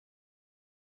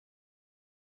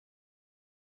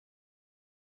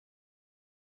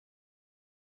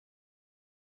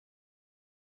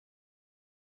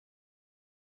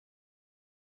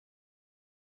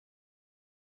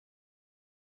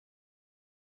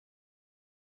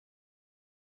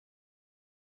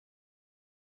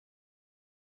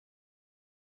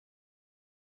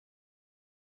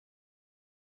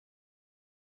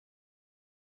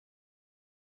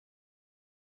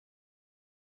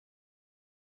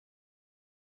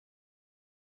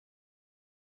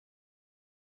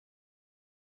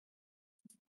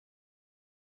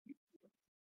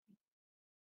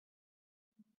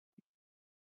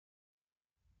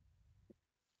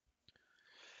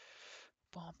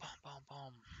Bom, bom, bom,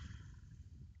 bom.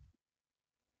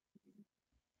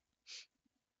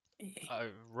 I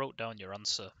wrote down your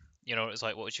answer. You know, it's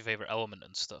like, what was your favorite element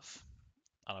and stuff.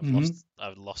 And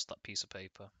I've lost that piece of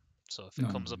paper. So if it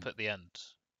No, comes no, up at the end,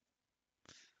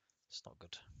 it's not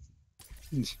good.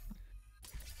 no.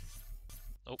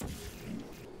 Oh,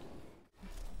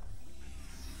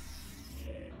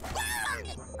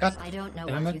 God I don't know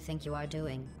damn what it. you think you are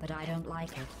doing, but I don't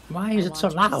like it. Why is I it so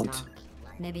want you to loud? stop.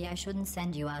 Maybe I shouldn't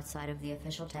send you outside of the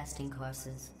official testing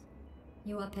courses.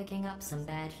 You are picking up some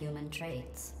bad human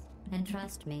traits. And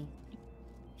trust me,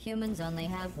 humans only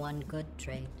have one good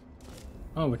trait.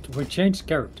 Oh, we changed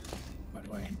character, by the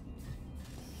way.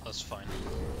 that's fine.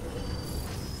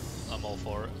 I'm all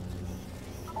for it.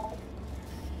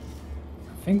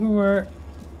 I think we were...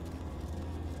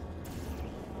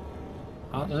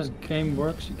 How does this game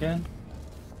works again?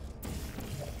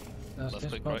 Does Left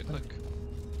this click, right button? click.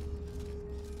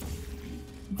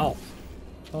 Alt.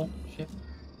 Oh, shit.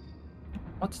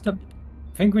 What's the...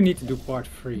 I think we need to do part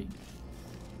 3.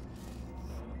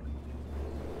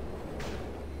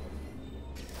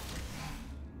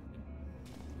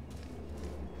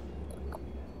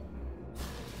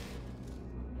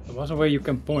 There was a way you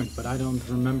can point, but I don't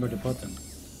remember the button.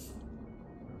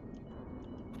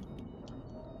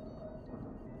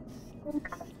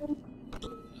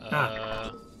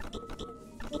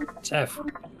 It's F.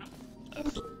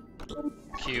 F.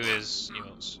 Q is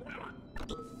emotes.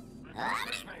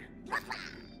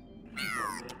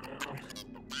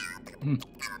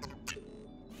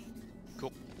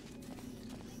 Cool.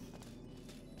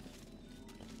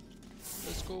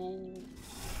 Let's go.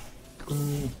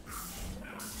 Cool.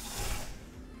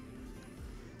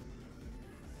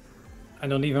 I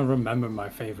don't even remember my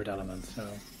favorite element, so...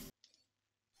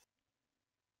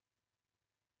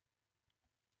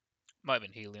 Might have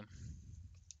been helium.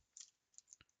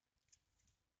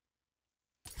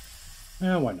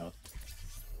 Yeah, why not?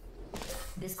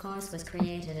 This course was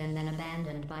created and then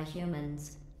abandoned by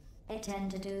humans. They tend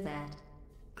to do that.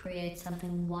 Create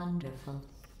something wonderful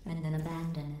and then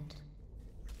abandon it.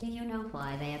 Do you know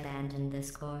why they abandoned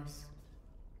this course?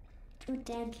 Too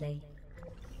deadly.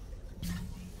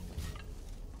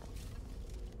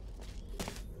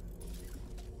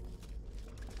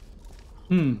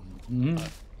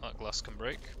 That glass can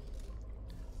break.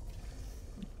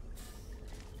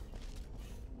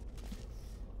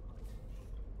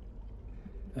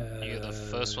 You're the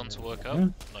first one to work out. Yeah.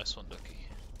 Nice one, Ducky.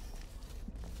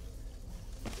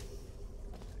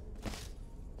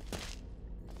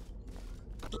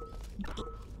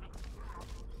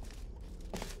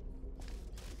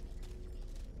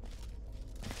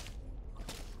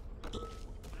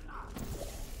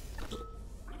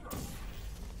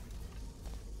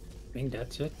 I think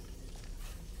that's it.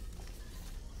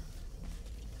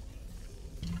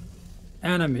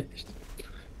 And I missed.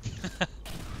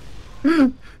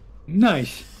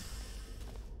 Nice.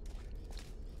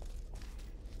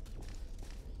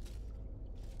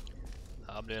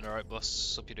 I'm doing alright,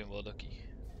 boss. Hope you're doing well, Ducky.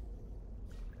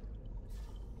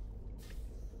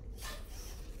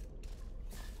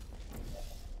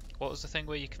 What was the thing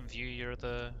where you can view your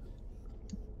other...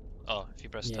 Oh, if you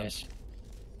press tab. Yes.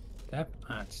 Tap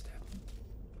and step.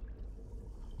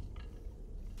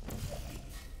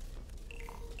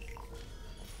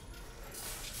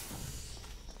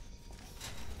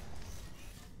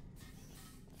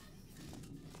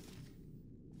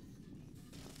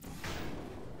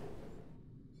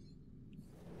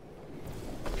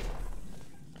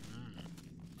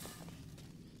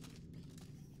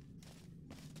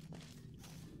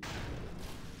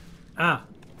 Ah.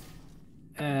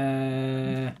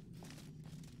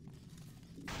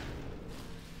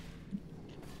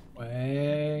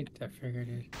 Wait, I figured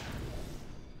it.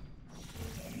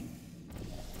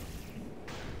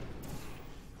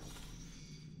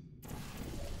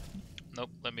 Nope,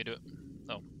 let me do it.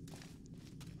 Oh.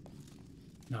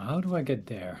 Now, how do I get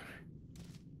there?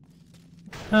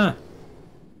 Ah.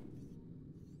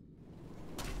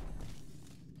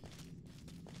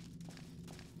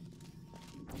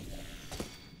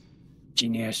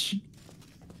 Genius.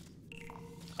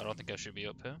 I don't think I should be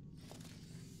up here.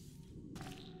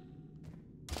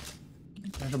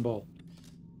 There's a ball.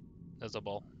 There's a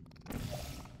ball.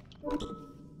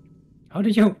 How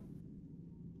did you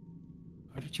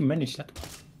manage that?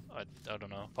 I don't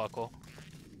know. Parkour.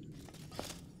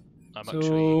 I'm So-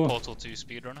 actually Portal 2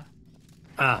 speedrunner.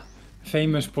 Ah,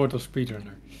 famous Portal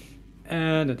speedrunner.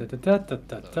 And Okay, so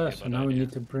bad now we idea.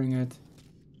 need to bring it.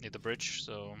 Need the bridge,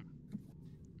 so...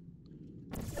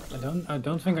 I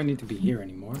don't think I need to be here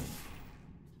anymore.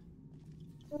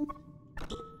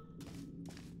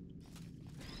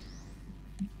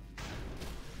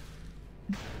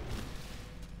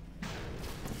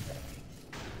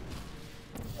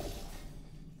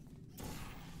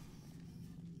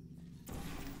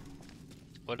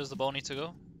 Where does the ball need to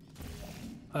go?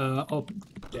 Up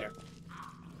there.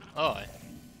 Oh, aye.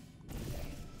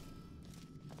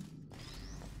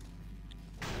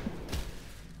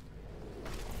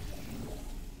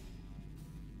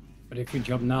 But if you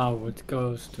jump now, it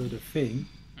goes to the thing.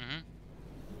 Mhm.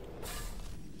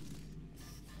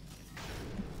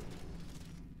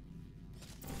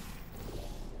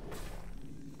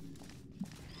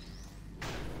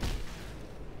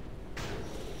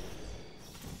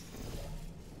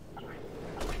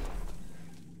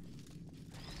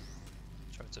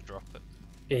 Try to drop it.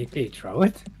 Hey, throw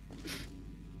it.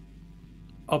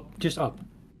 Up, just up.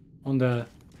 On the,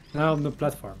 now on the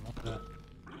platform. On the,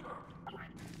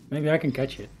 maybe I can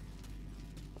catch it.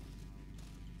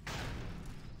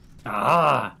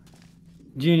 Ah!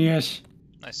 Genius!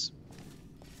 Nice.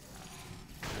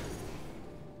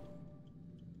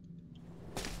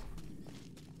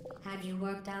 Have you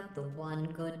worked out the one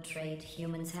good trait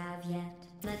humans have yet?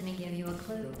 Let me give you a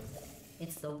clue.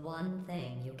 It's the one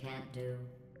thing you can't do.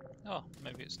 Oh,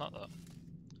 maybe it's not that.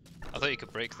 I thought you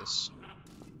could break this.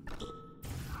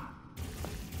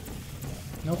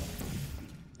 Nope.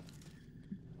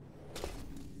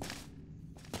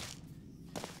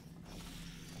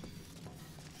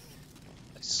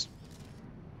 Nice.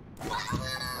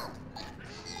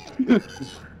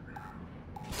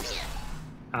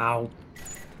 Ow.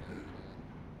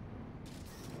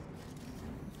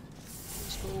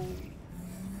 Let's go.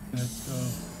 Let's go.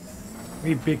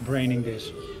 We big braining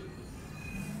this.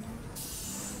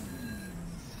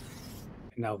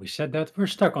 And now we said that, we're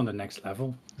stuck on the next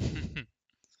level.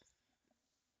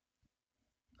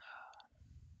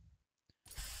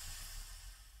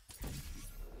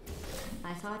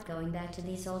 I thought going back to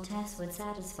these old tests would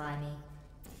satisfy me.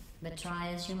 But try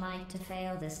as you might to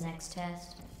fail this next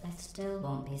test, I still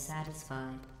won't be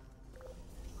satisfied.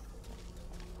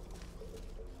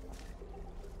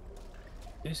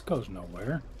 This goes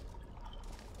nowhere.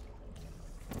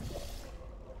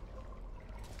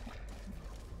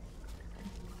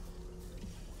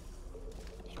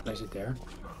 Just place it there.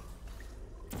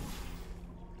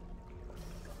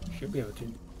 Should be able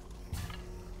to.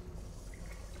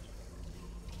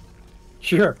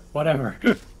 Sure, whatever.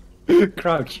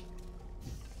 Crouch.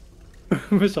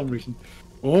 For some reason.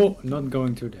 Oh, not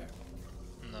going to there.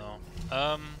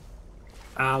 No.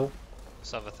 Ow.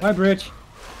 Let's have a Bye, think. bridge.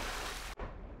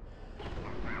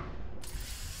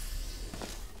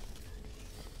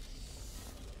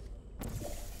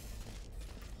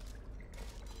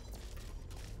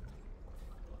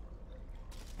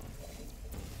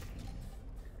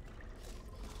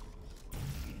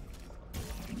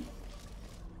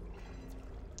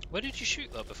 Where did you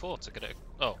shoot that before to get it?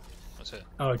 Oh, that's it.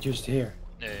 Oh, just here.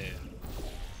 Yeah.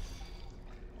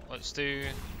 Let's do.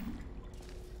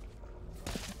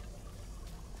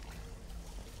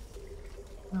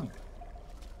 Oh.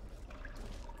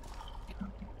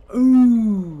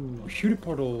 Ooh, shoot a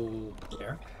portal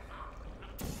there.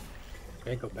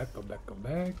 Okay, go back, go back, go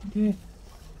back. Yeah.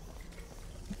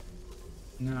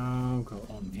 Now go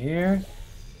on here.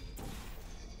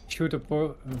 Shoot a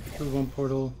shoot one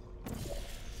portal.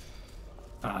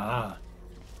 Ah.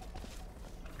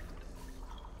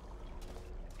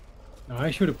 Now I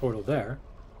shoot a portal there.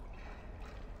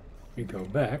 We go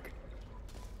back.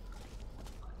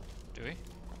 Do we?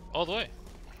 All the way.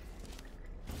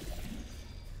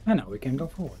 And now we can go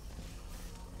forward.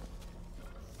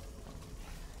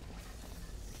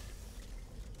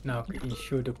 Now can you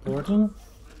shoot a portal?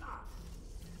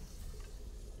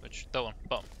 Which that one?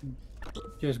 Bottom.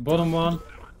 Just bottom one,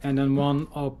 and then one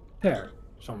up there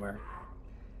somewhere.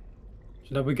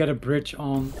 So that we get a bridge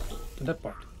on to that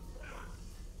part.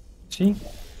 See?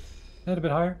 A little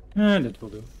bit higher, and that will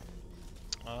do.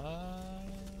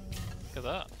 Look at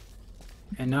that.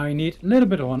 And now you need a little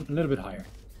bit on, a little bit higher.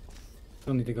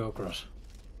 Don't need to go across.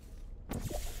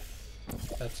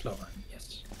 That's lower,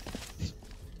 yes.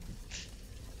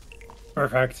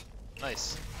 Perfect.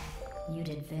 Nice. You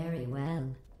did very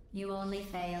well. You only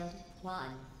failed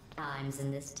 1 times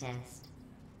in this test.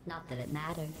 Not that it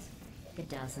matters. It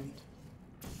doesn't.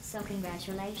 So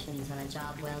congratulations on a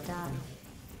job well done.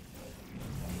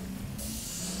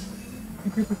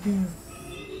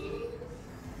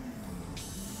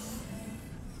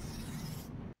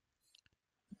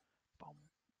 Bom,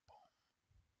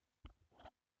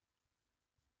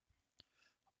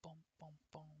 bom, bom,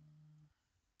 bom.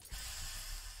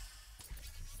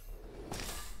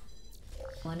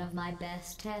 One of my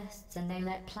best tests, and they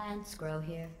let plants grow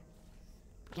here.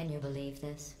 Can you believe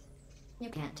this? You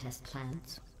can't test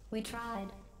plants. We tried.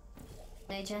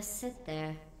 They just sit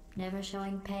there, never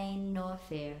showing pain nor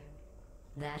fear.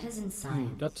 That isn't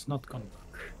science. That's not gonna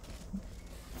work.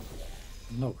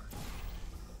 lower.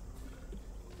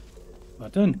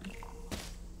 Button.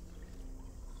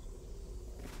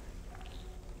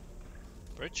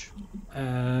 Bridge?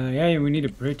 Yeah, we need a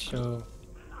bridge, so...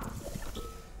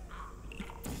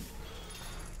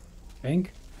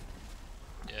 Pink,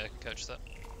 Yeah, I can catch that.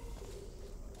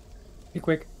 be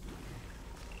quick.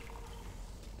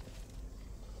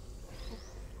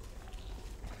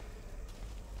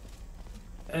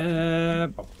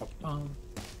 Bum.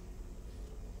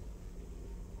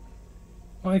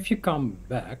 Well, if you come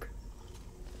back,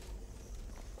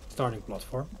 starting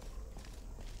platform,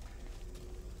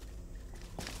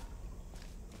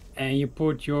 and you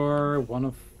put your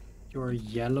your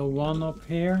yellow one up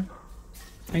here,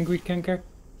 I think we can get.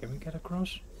 Can we get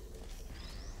across?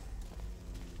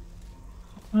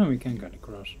 Oh, we can get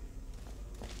across.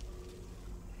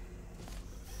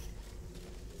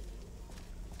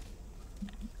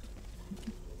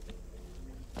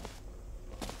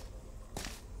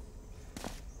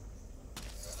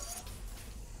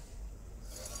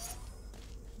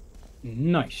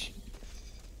 Nice.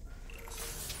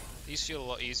 These feel a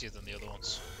lot easier than the other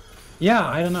ones. Yeah,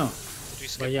 I don't know. Did we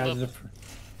skip But yeah, a level?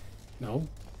 no.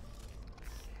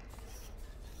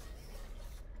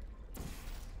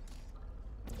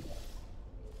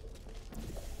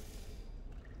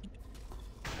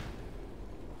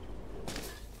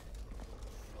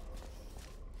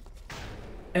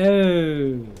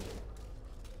 Oh.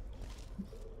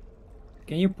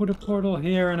 Can you put a portal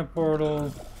here and a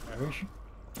portal? I wish.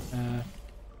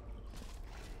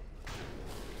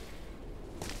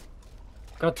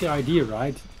 Got the idea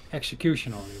right.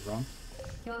 Execution only wrong.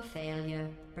 Your failure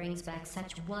brings back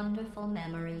such wonderful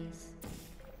memories.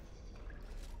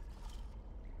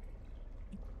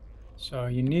 So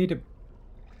you need a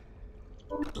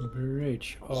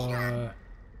bridge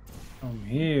from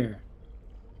here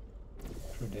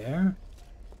to there.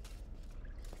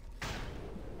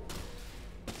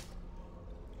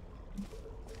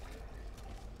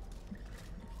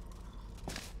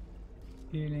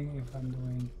 Feeling if I'm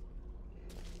doing.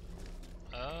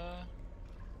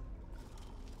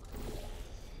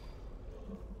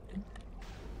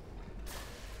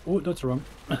 Oh, that's wrong.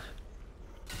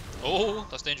 Oh,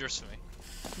 that's dangerous for me.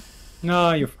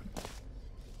 No, you're fine.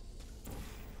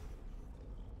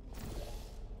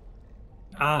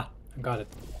 Ah, I got it.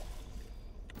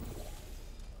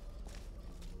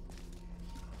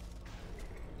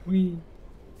 We.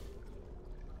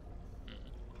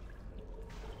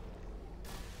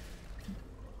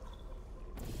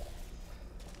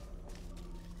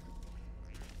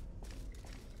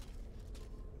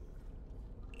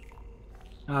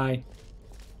 Hi.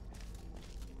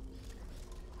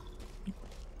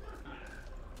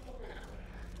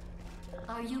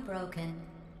 Are you broken?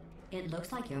 It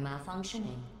looks like you're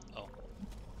malfunctioning. Oh.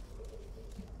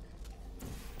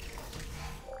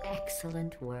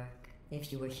 Excellent work.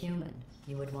 If you were human,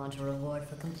 you would want a reward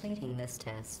for completing this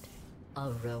test.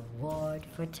 A reward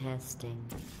for testing.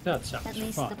 That sounds At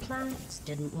least fun. the plants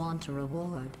didn't want a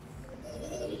reward.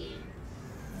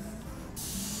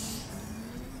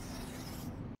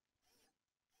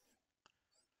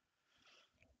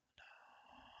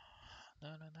 No,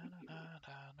 no, no, no, no,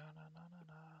 no, no, no, no,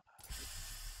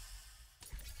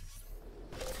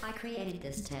 no. I created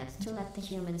this test to let the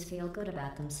humans feel good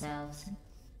about themselves.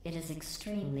 It is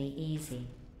extremely easy.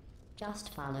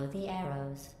 Just follow the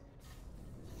arrows.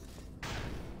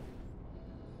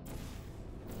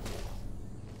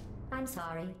 I'm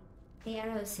sorry. The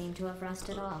arrows seem to have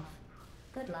rusted off.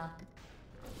 Good luck.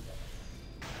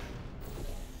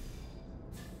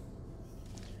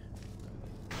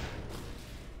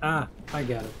 Ah, I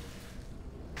get it.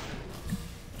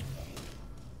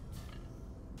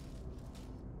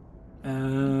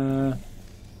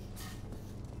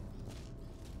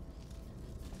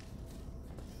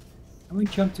 Can we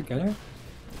jump together?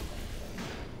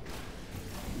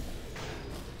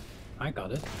 I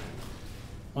got it.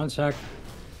 One sec.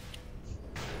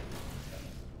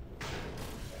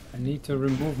 I need to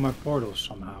remove my portals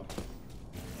somehow.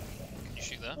 Can you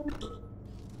shoot that?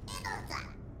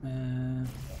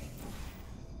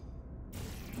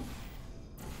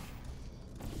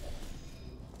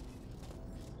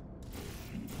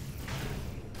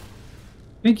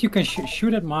 Think you can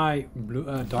shoot at my blue,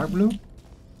 dark blue?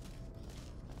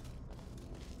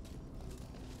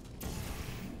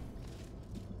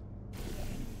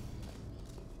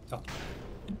 So,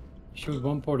 shoot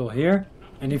one portal here,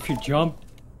 and if you jump,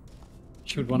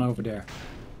 shoot one over there.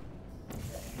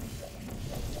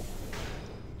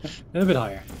 A little bit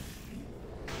higher.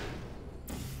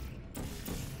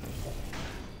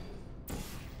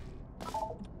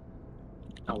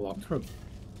 I'll walk through.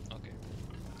 Okay.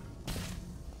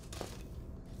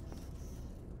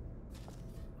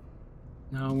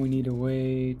 Now we need a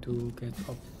way to get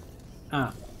up.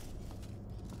 Ah.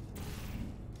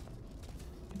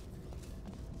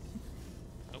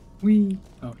 Nope. Wee.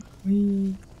 Oh,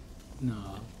 wee.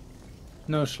 No.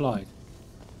 No slide.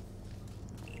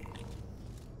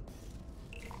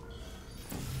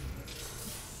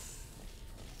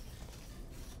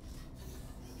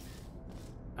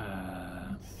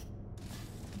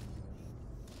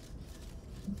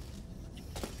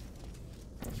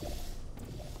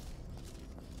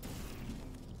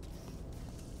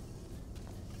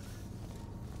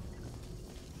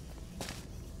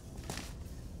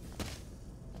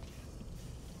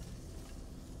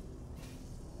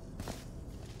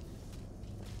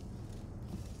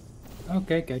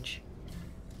 Okay, catch.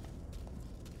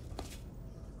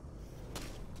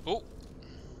 Oh.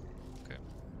 Okay.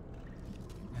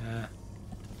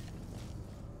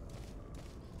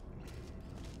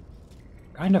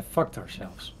 Kind of fucked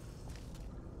ourselves.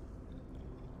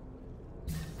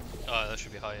 Oh, that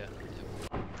should be higher.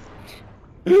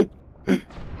 Yep.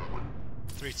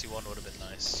 3, 2, 1 would have been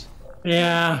nice.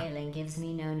 Yeah. Failing gives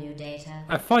me no new data.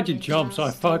 I thought you It jumped, so I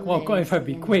just thought, well, delays if I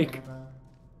be the quick. inevitable.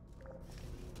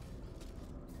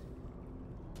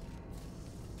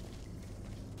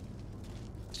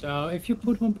 So if you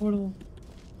put one portal,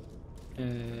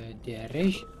 there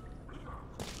is.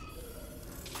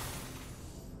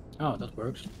 Oh, that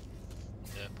works.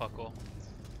 Yeah, parkour.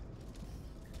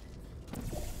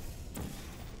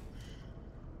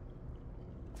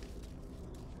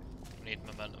 We need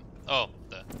momentum. Oh,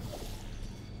 there.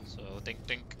 So dink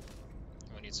dink.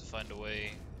 We need to find a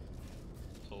way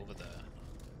over there.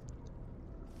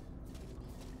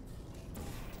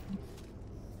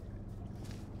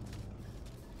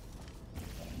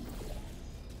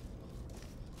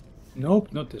 Nope,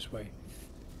 not this way.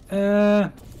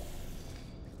 That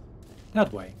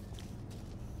way.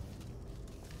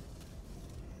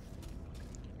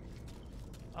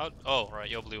 Oh, right,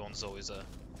 your blue one's always there.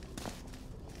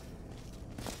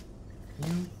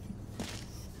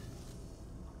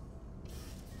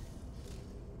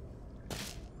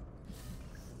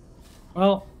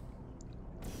 Well,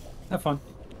 have fun.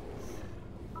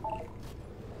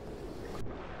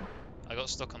 I got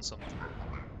stuck on something.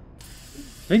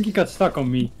 I think you got stuck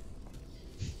on me.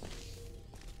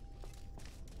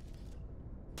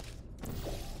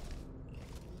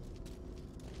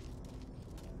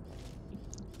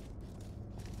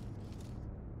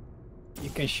 You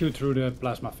can shoot through the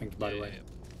plasma things, by the way. Yeah.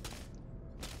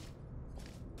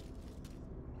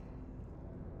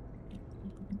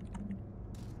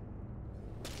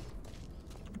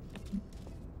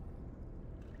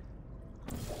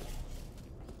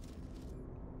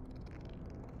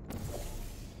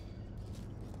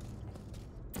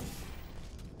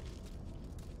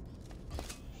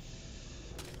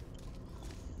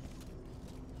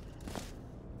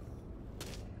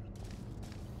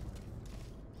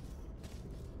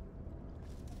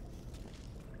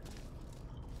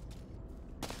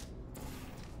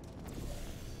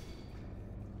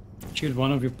 Shoot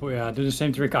one of your yeah, do the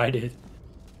same trick I did.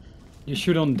 You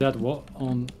shoot on that wall,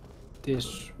 on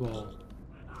this wall,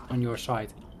 on your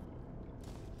side.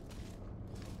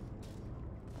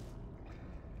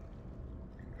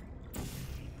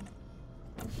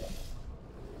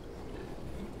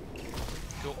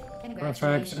 Cool.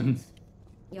 Congratulations.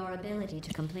 Your ability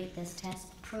to complete this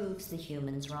test proves the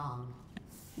humans wrong.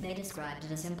 They described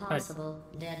it as impossible,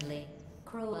 deadly,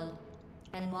 cruel,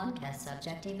 and one test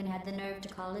subject even had the nerve to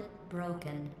call it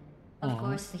broken. Of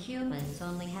course, the humans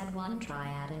only had one try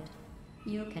at it.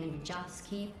 You can just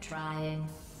keep trying.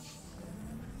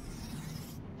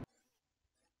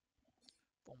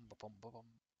 Bum, ba, bum, ba, bum,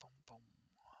 bum, bum.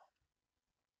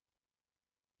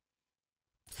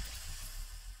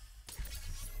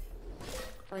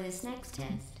 For this next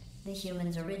test, the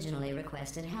humans originally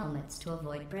requested helmets to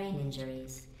avoid brain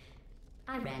injuries.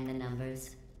 I ran the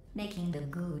numbers. Making the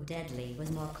goo deadly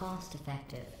was more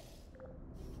cost-effective.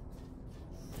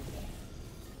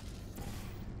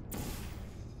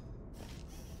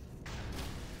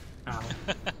 Ow.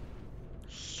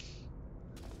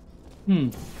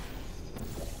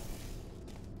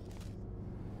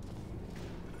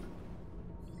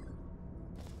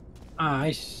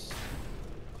 Nice.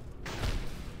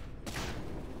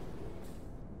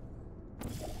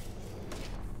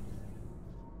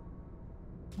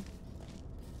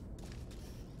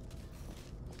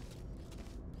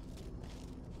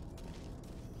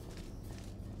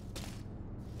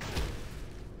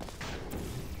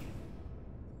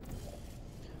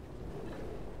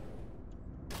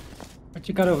 What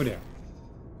you got over there?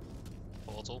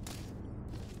 Portal.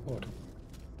 Portal.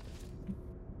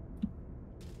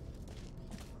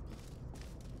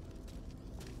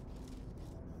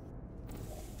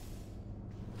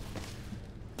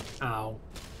 Ow.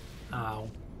 Ow.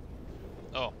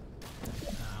 Oh.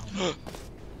 Ow.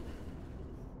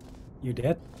 You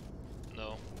dead?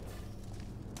 No.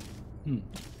 Hmm.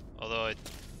 Although I...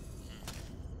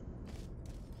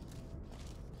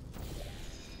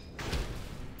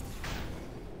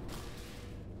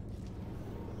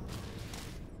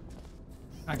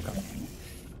 I got it.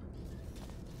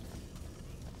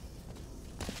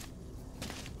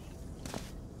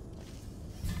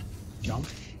 Jump?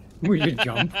 Will you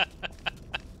jump?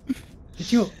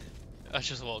 Did you? I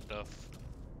just walked off.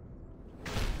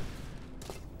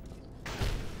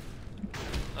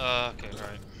 Okay,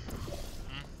 right.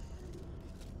 Hmm?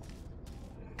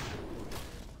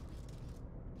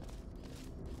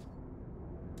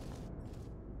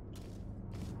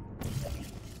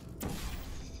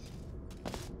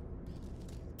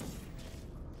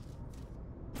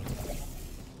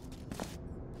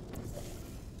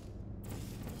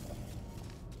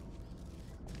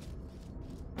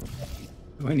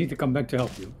 Do I need to come back to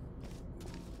help you?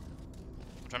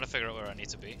 I'm trying to figure out where I need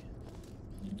to be.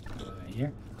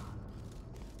 Here.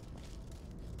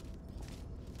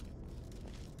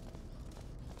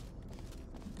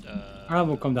 I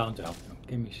will come down to help you.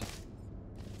 Give me a second.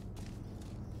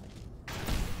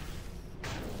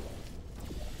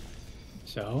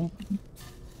 So.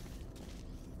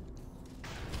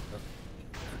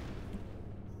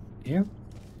 Here.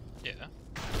 Yeah.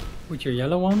 Put your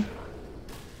yellow one.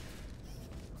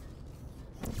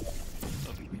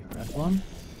 Your red one.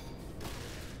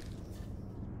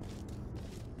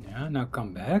 Yeah, now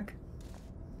come back.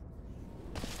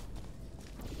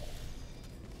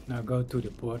 Now go to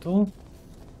the portal.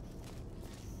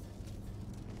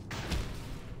 I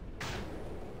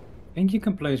think you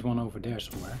can place one over there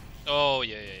somewhere. Oh,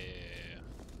 yeah.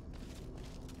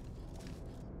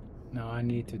 Now I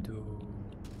need to do...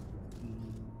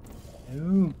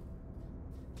 Ooh.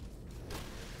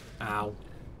 Ow.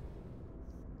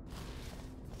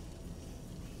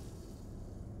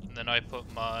 And then I put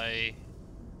my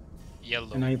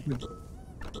yellow. And now you put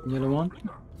yellow one.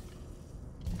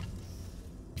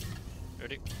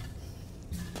 Ready?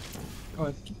 Go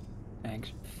ahead.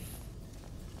 Thanks.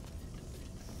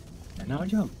 And now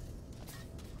jump.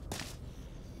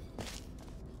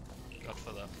 God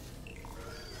for that.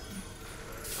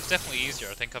 It's definitely easier.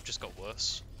 I think I've just got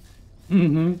worse.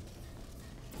 Mm-hmm.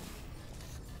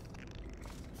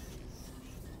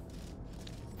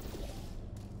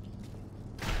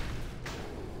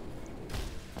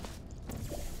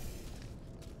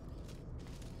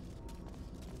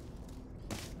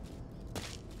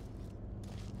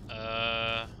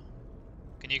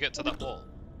 Can you get to that wall?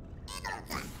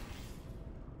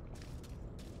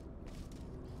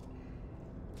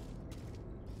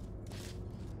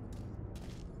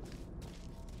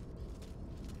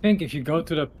 I think if you go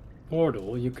to the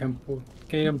portal, you can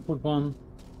put one.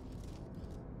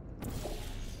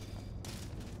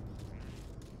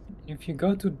 If you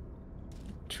go to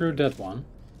through that one,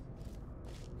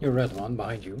 your red one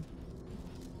behind you,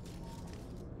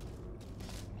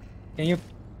 can you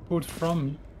put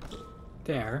from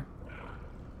there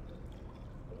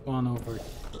one over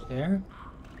there?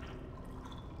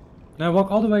 Now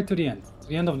walk all the way to the end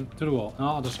of to the wall.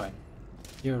 No, other side.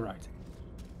 You're right.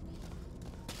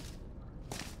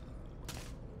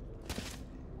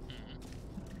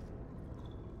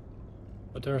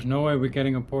 But there's no way we're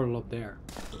getting a portal up there.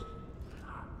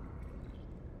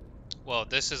 Well,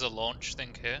 this is a launch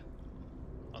thing here.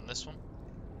 On this one.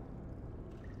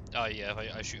 Oh yeah,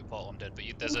 if I shoot a portal I'm dead, but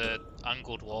there's a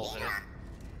angled wall here.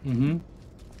 Mm-hmm.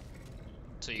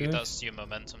 So Good. that's your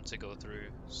momentum to go through.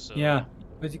 So Yeah,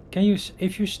 but can you,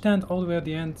 if you stand all the way at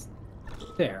the end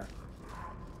there,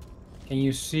 can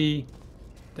you see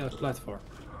that platform?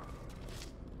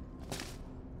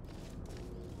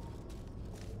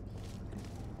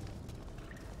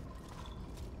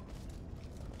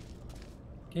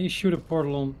 Can you shoot a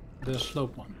portal on the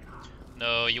slope one?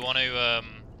 No, you want to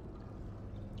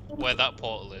where that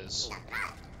portal is.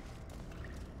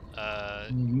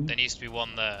 There needs to be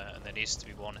one there, and there needs to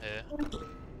be one here.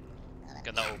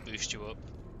 And that will boost you up.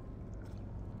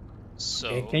 So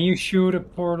Okay, can you shoot a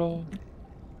portal?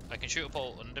 I can shoot a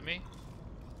portal under me.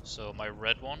 So my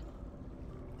red one.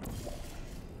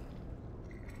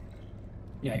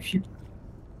 Yeah, if you.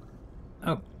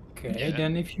 Okay, Yeah.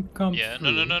 then if you come. Yeah,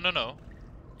 through... no.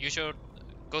 Use your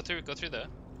go through there.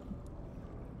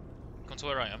 Come to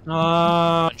where I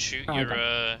am. And shoot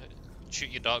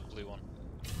your dark blue one.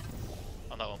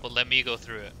 On that one. But let me go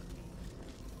through it.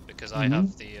 Because I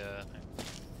have the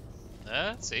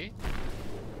see?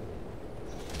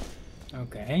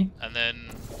 Okay. And then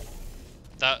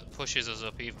that pushes us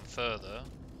up even further.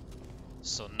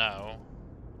 So now,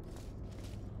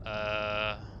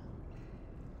 I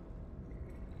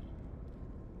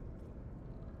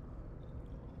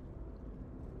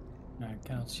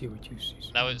cannot see what you see.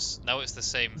 now it's the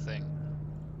same thing,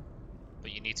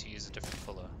 but you need to use a different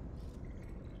color,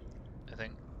 I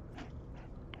think.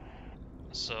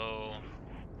 So,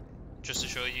 just to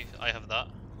show you, I have that.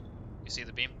 You see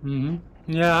the beam? Mm-hmm.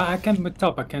 Yeah, I can with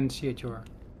top. I can see it.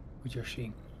 What you're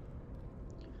seeing.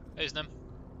 Here's them.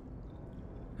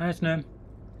 Nice name.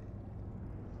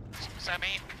 Sammy,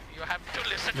 you have to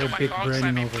listen They're to my big call, braining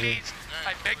Sammy, over here. please.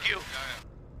 I beg you.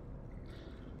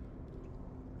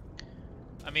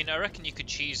 I mean, I reckon you could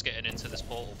cheese getting into this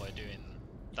portal by doing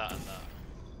that and that.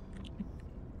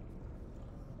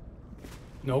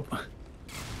 Nope.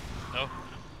 No?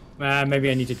 Maybe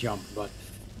I need to jump, but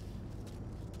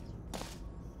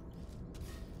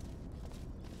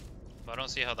But I don't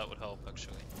see how that would help,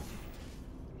 actually.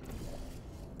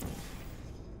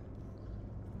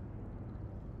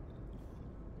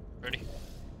 Ready?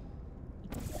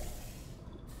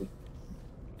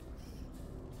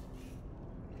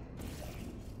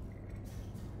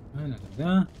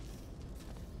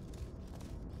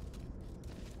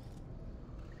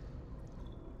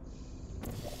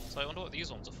 So I wonder what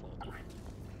these ones are for.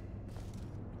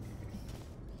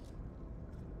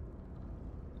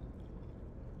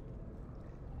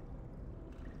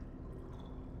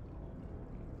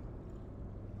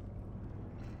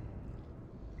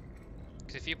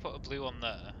 Because if you put a blue one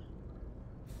there,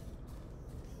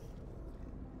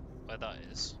 where that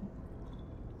is,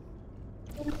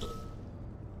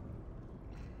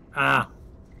 ah,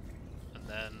 and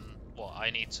then what?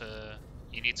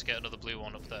 You need to get another blue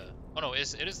one up there. Oh no, it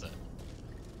is there.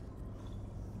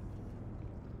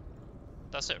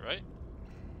 That's it, right?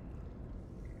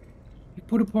 you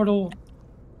put a portal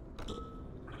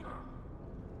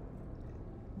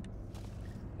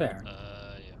there, Yeah.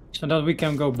 so that we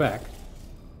can go back.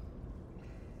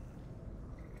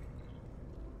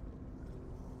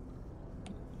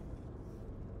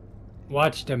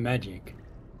 Watch the magic.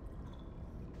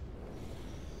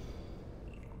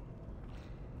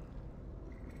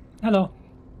 Hello.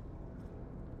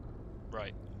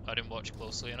 Right. I didn't watch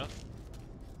closely enough.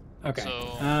 Okay.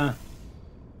 So-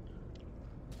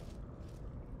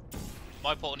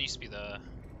 My portal needs to be there.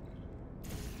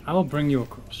 I will bring you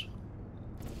across.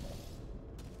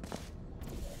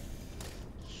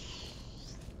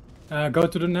 Go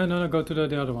to the no, go to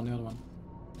the other one,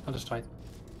 Other side.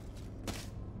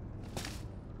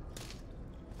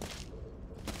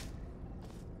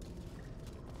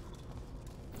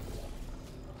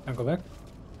 Now go back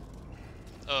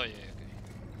Oh yeah, okay.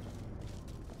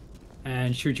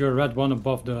 and shoot your red one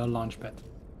above the launch pad.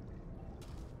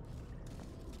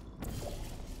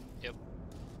 Yep.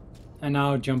 And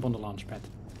now jump on the launch pad.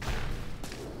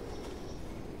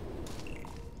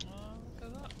 Look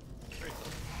at that. Very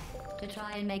cool. To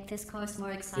try and make this course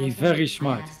more exciting, He's very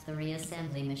smart. I asked the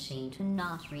reassembly machine to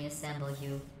not reassemble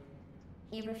you.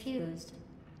 He refused.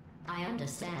 I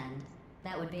understand.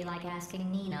 That would be like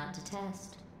asking me not to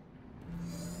test.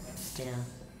 Still,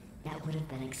 that would have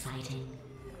been exciting.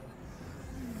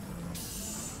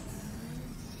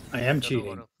 I am Got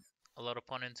cheating. A lot of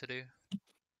planning to do.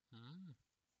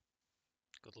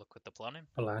 Good luck with the planning.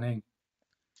 Planning.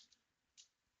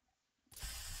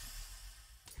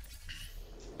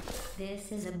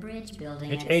 This is a bridge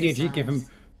building It's exercise. ADHD. Give him.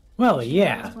 Well,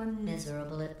 yeah. Humans were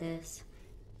miserable at this.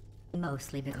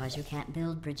 Mostly because you can't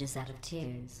build bridges out of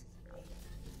tears.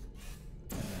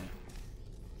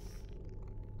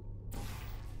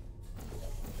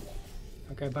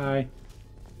 Okay, bye.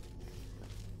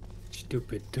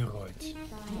 Stupid droids.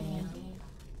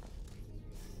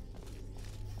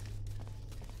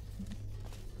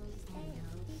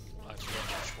 I forgot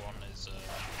which one is.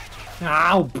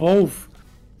 Ow, both.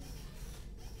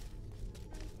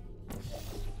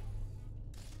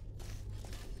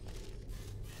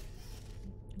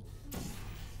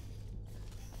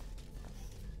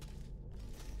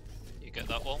 You get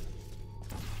that one?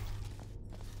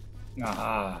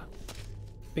 Ah.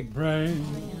 Big brain.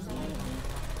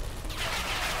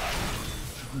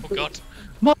 Oh god.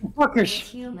 With Motherfuckers!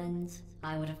 humans,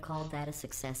 I would have called that a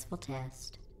successful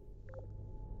test.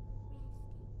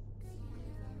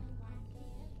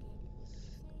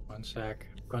 One sec.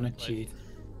 I'm gonna cheat.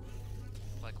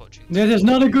 Like watching. This is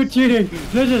not a good cheating!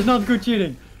 This is not good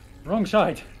cheating! Wrong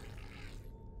side.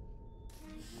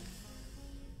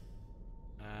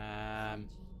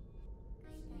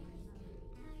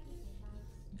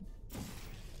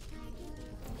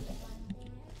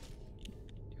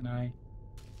 Can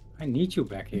I need you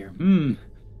back here. What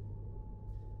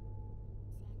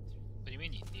do you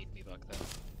mean you need me back there?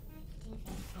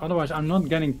 Otherwise, I'm not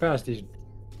getting past these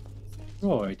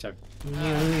droids.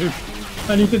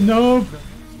 I need to know.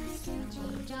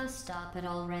 Just stop it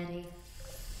already.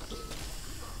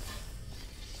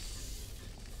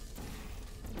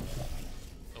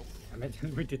 I mean,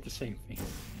 we did the same thing.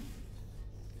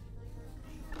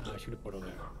 I should have put it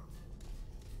there.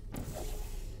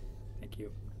 Thank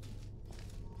you.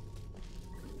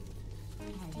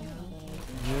 Yeah.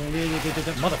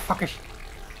 Motherfuckers!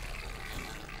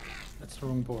 That's the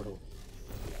wrong portal.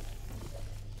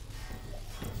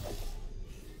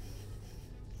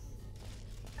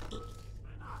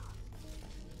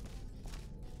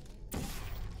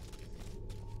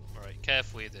 Alright,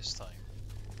 carefully this time.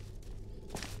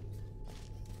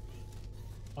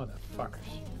 Motherfuckers.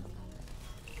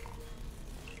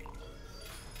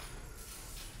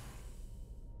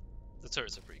 The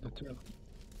turrets are pretty cool.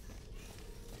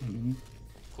 Mm-hmm.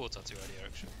 Cool tattoo idea,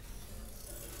 actually.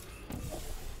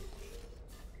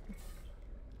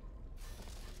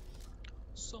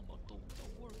 Some of the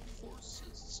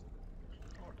workforces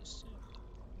are the same.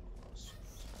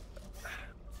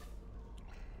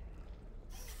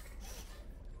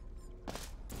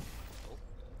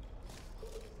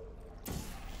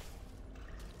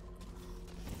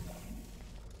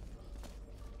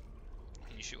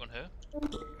 Can you shoot on her?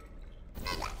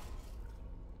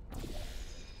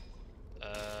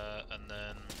 And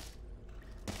then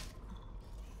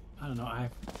I don't know, I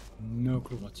have no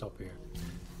clue what's up here.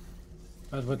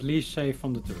 But at least safe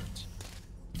from the turrets.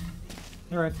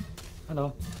 Alright.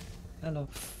 Hello. Hello.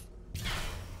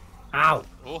 Ow!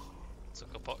 oh,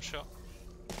 took a pot shot.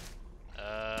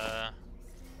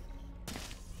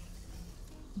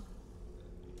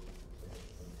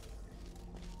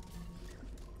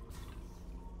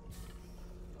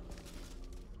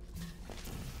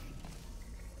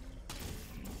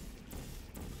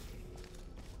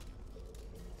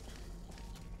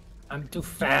 I'm too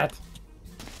fat.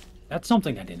 That's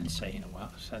something I didn't say in a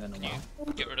while. Said in a Can while.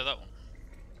 you get rid of that one?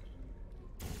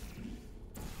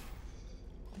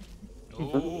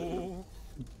 Oh,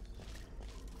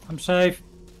 I'm safe.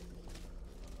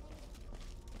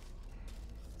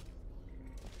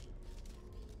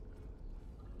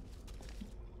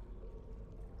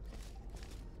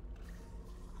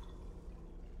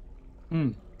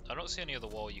 I don't see any other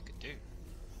wall you could do.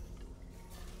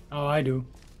 Oh, I do.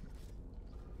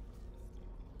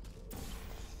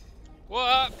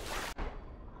 What?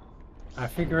 I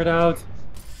figure it out.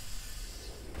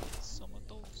 Some of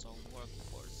those are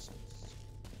workforces.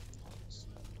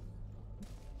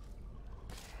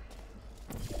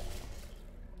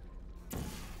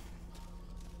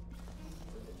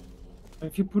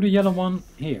 If you put a yellow one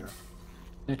here,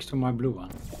 next to my blue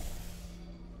one.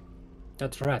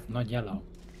 That's red, not yellow.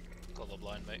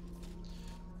 Colorblind, mate.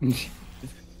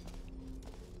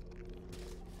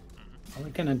 Well,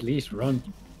 we can at least run.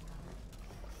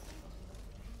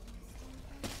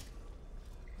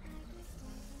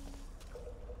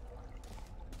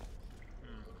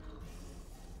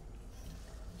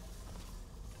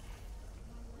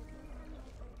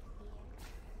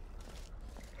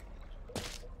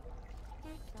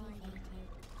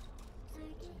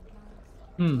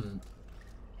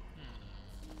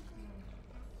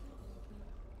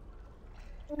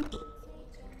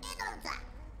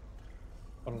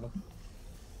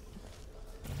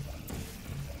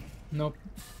 Nope.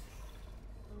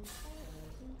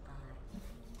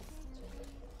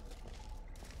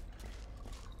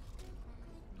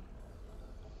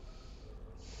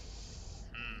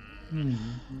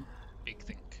 Big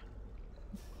think.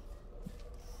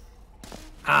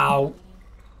 Ow!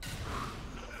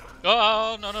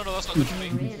 Oh, no, that's not good for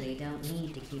You me. really don't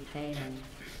need to keep failing.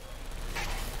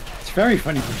 It's very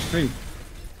funny for stream.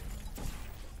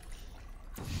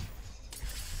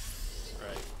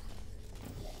 Right.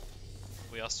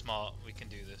 We are smart, we can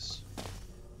do this.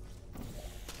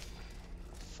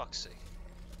 Fuck's sake.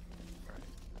 Right.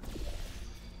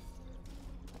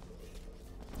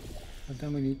 But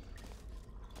then we need...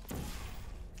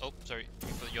 Oh, sorry,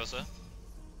 you put yours there.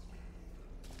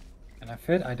 Can I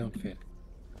fit? I don't fit.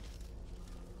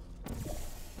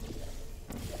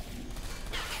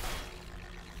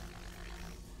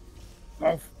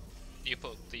 Oh. You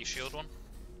put the shield one?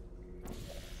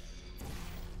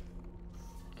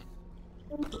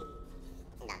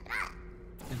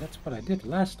 And that's what I did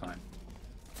last time.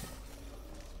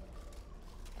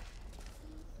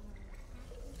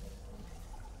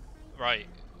 Right.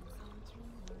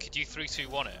 Could you 3, 2,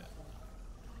 1 it?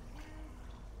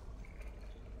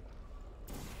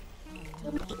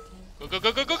 Go, go,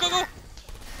 go, go, go, go, go!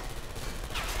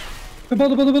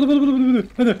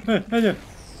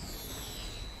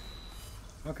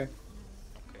 Okay.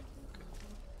 Okay.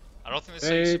 don't think this is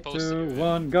how you're 3, supposed to 2, do it.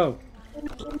 1, go.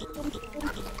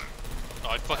 Oh,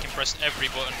 I fucking pressed every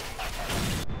button.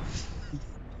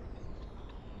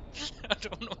 I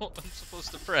don't know what I'm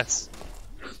supposed to press.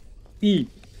 E.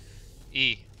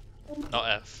 E, not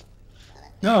F.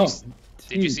 No.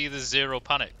 Did you E. see the zero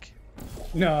panic?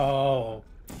 No.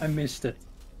 I missed it.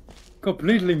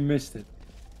 Completely missed it.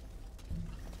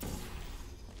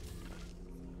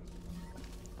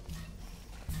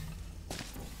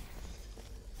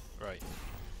 Right.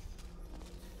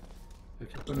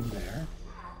 If you put him there.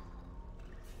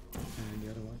 And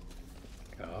the other one.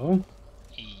 Go.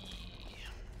 E.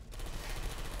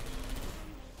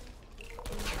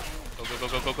 Go, go,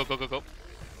 go, go, go, go, go, go.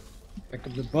 Pick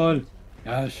up the ball.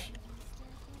 Yes.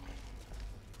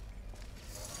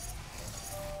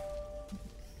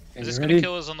 Is this gonna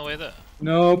kill us on the way there?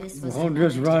 Nope. This We was won't another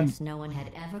just run. test no one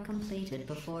had ever completed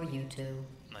before you two.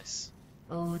 Nice.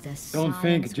 Oh, the Don't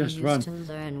think, science just we run. used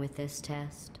to learn with this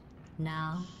test.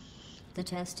 Now, the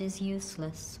test is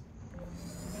useless.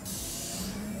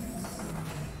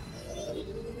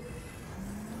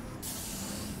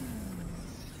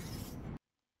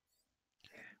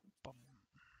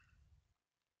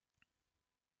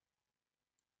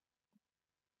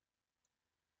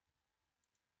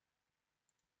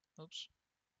 Oops.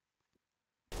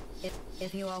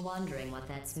 If you are wondering what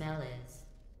that smell is,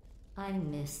 I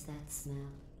miss that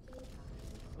smell.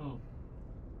 Oh.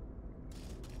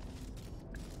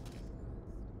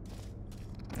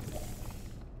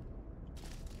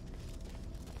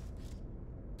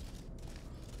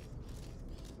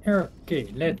 Okay,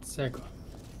 let's go.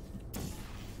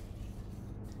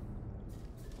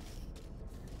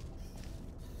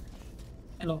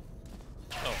 Hello.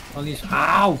 Oh, All these.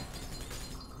 Ow!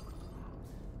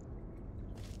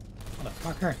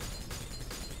 Motherfucker.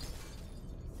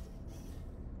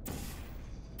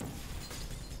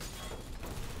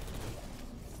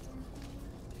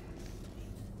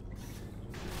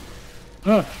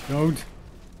 Don't. is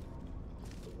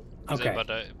Okay. it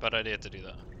a bad idea to do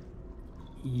that?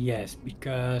 Yes,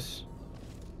 because...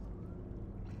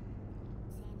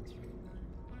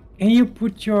 Can you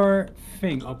put your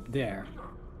thing up there?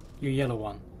 Your yellow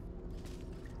one.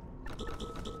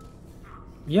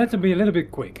 You have to be a little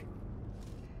bit quick.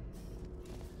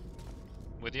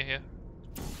 With you here?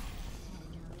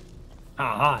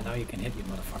 Aha, now you can hit me,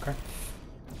 motherfucker.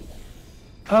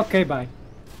 Okay, bye.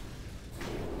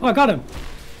 Oh, I got him!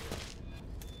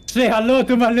 Say hello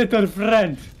to my little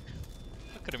friend!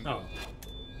 Look at him go. Oh.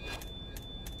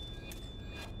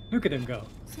 Look at him go.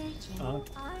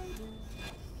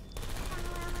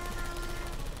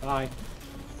 Bye.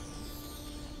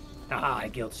 Ah, I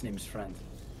killed Snim's friend.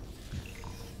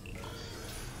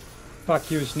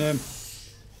 Fuck you, Snim.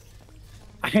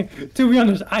 To be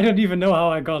honest, I don't even know how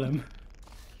I got him.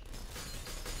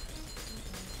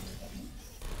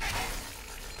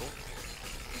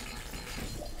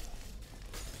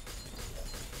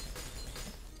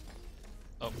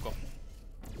 Oh, go.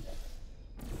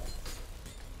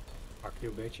 Fuck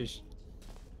you, bitches.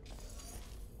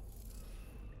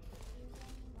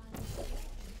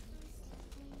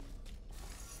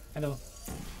 Hello.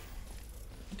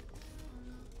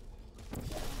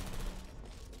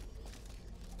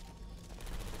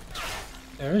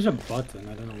 There is a button,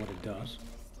 I don't know what it does.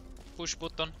 Push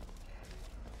button.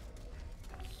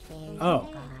 Oh,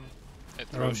 It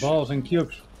there are throws balls and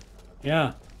cubes.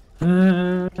 Yeah.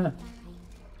 Uh-huh.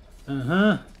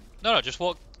 No, no, just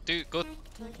walk.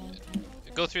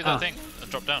 Go through that Ah. thing and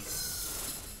drop down.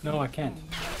 No, I can't.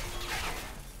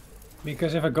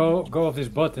 Because if I go off this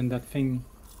button, that thing...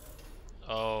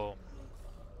 Oh.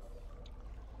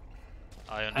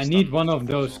 I I understand. need one of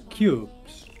those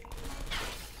cubes.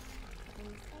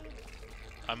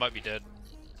 I might be dead.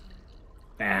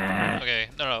 Ah. Okay,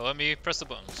 no, let me press the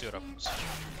button, see what happens.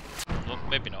 Well,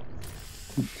 maybe not.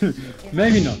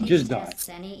 Maybe not, If just die. tests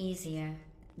any easier,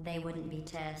 they wouldn't be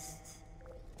tests.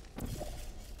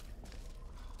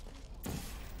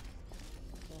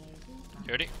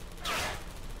 You ready?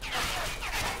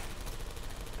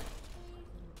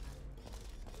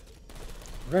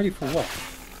 Ready for what?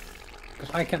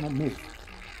 Because I cannot move.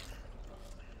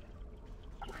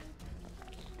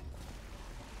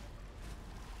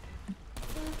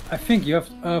 I think you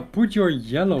have put your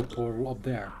yellow portal up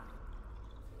there.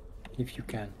 If you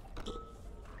can.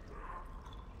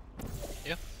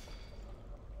 Yeah.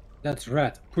 That's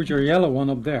red. Put your yellow one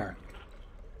up there.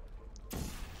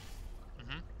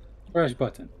 Press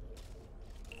button.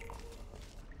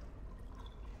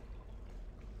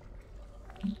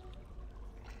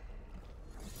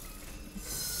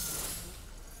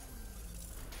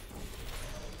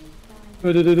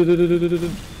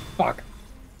 Fuck.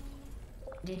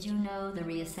 Did you know the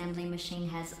reassembly machine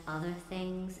has other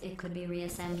things it could be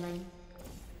reassembling?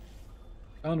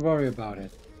 Don't worry about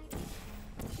it.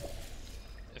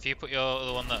 If you put your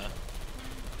other one there,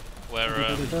 where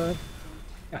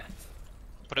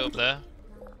put it up there.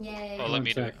 Yay! Oh, let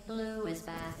me do it. Blue is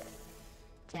back.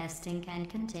 Testing can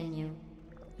continue.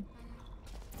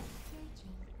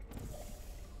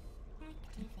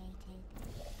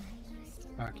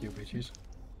 Fuck you, bitches.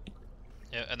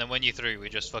 Yeah, and then when you're through, we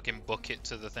just fucking book it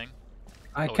to the thing.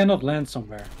 I cannot land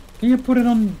somewhere. Can you put it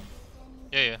on?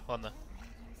 Yeah, on there.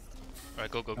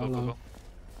 Alright, go. Hello.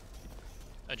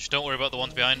 And just don't worry about the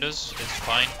ones behind us. It's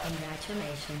fine.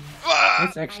 Congratulations.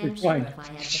 It's actually fine. If I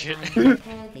had the Shit. time to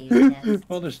prepare these tests,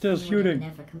 Well, they're still you would have shooting.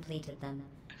 never completed them.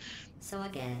 So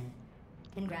again,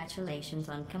 congratulations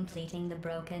on completing the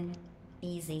broken,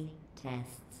 easy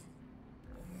tests.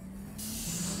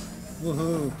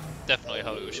 Woohoo. Definitely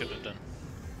how it should have done.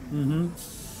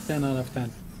 10 out of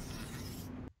 10.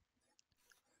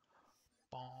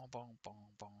 Bong, bong, bong,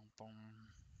 bong, bong.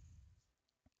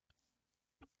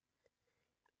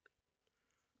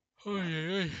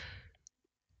 Oy.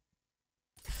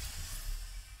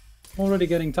 Already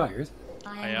getting tired.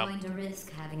 I am going to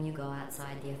risk having you go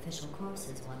outside the official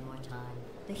courses one more time.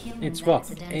 The humans It's what,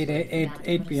 accidentally 8 forgot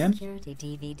to put a p.m.? security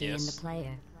DVD in Yes. the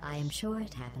player. I am sure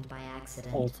it happened by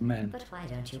accident. Old man. But why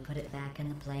don't you put it back in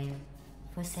the player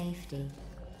for safety?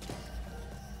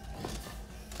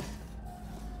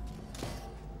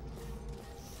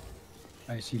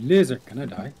 I see lizard. Can I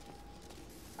die?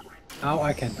 Now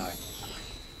I can die.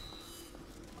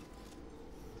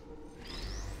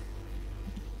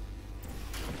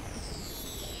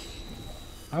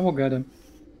 I will get him.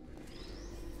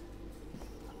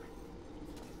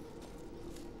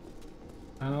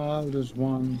 Oh, there's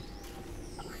one.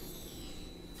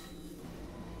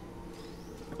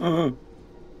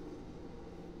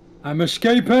 I'm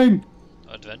escaping!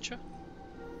 Adventure?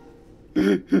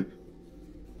 Good.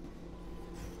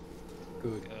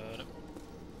 Got it.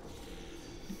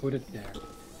 Put it there.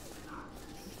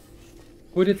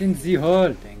 Put it in the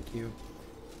hole, thank you.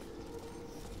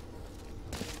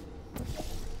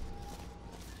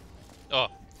 Oh,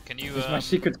 can you This is my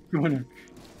secret corner.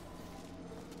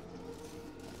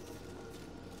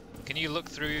 can you look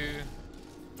through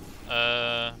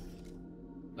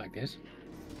Like this?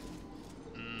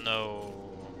 no.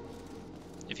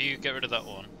 If you get rid of that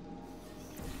one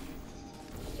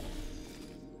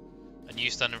and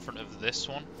you stand in front of this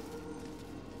one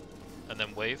and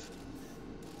then wave.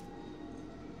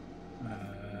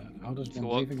 How does If you one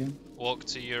walk, wave again? walk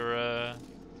to your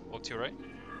right.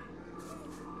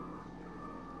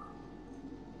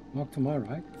 Walk to my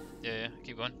right. Yeah,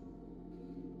 keep going.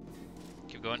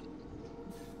 Keep going.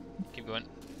 Keep going.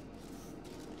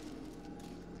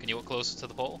 Can you walk closer to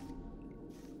the pole?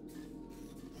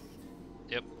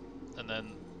 Yep. And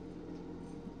then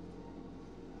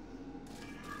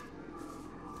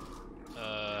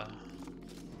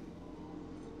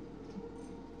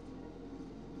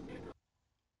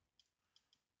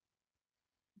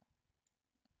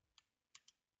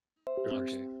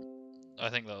okay. I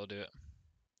think that'll do it.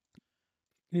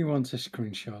 He wants a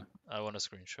screenshot. I want a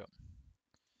screenshot.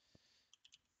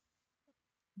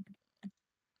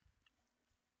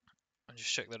 And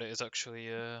just check that it is actually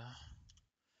in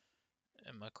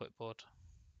my clipboard.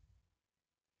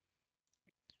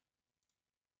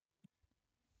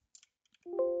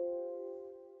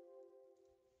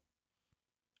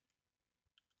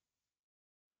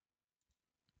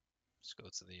 Let's go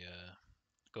to the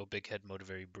go big head mode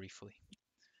very briefly.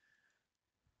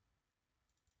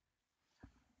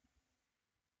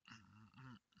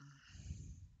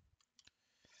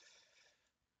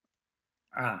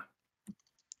 Ah.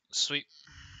 Sweet.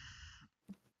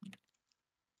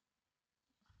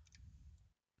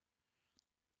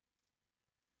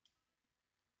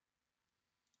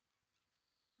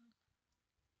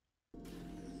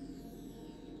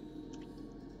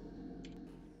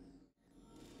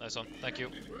 Nice one. Thank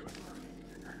you.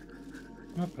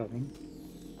 No problem.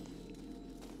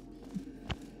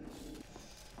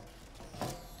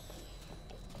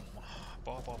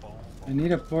 I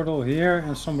need a portal here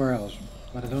and somewhere else,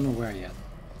 but I don't know where yet.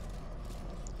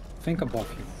 Think above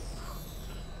you.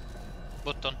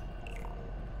 Button.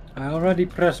 I already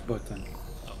pressed button.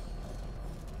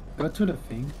 Go to the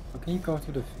thing. How can you go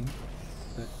to the thing?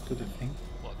 To the thing?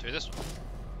 What, through this one?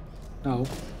 No,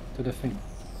 to the thing.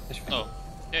 This thing. Oh,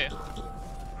 yeah.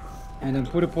 And then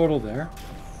put a portal there.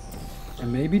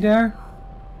 And maybe there.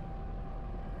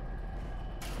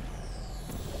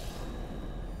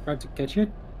 Try to catch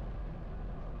it.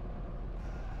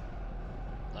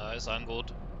 It's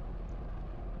angled.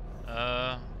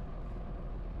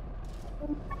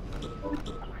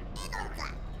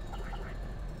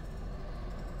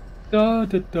 Da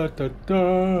da da da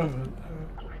da.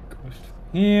 Goes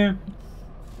here.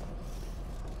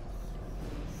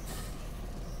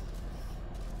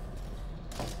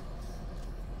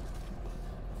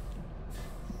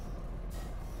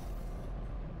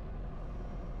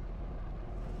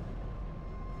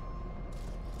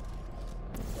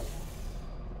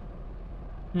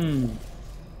 Hmm.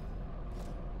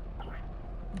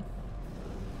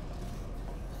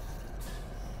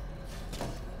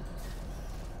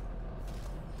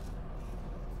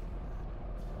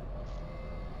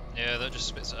 Yeah, that just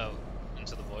spits it out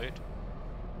into the void.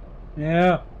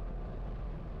 Yeah.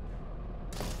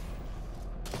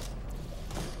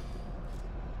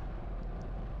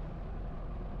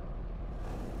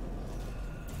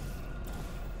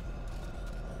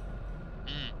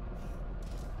 Hmm.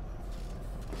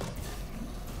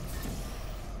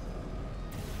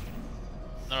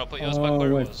 No, I'll put yours back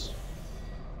where wait. it was.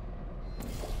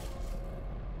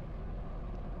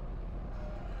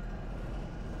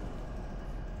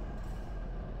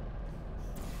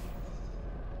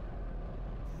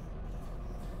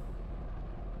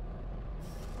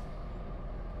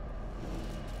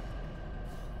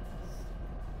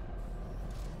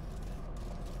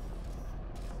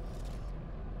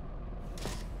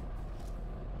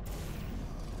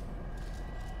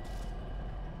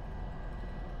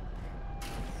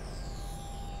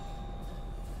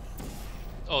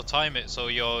 Oh, time it, so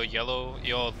your yellow,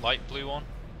 your light blue one.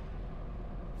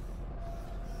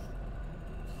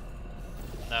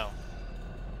 Now.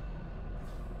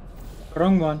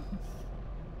 Wrong one.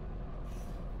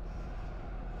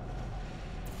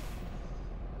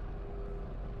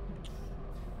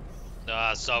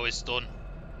 Ah, so it's done.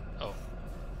 Oh,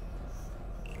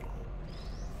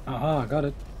 Aha, got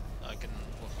it. I can...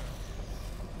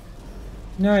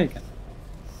 Yeah, you can.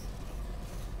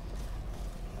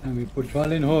 And we put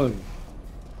Val in hole.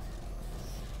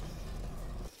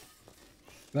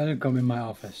 Welcome in my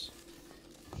office.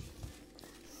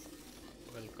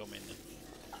 Welcome in.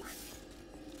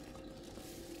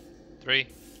 3,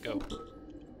 go.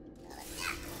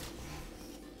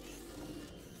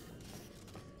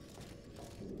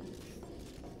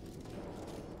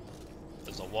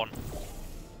 There's a 1.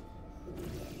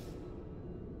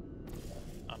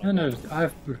 And a No,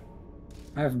 1.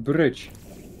 I have bridge.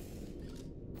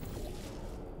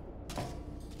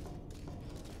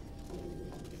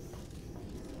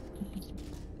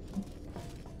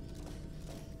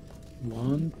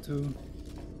 One, two.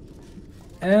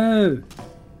 Oh!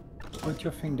 Put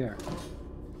your thing there.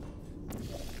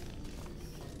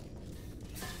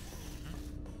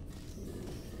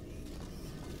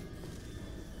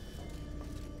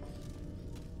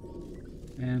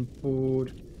 And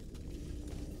put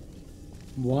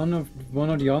one of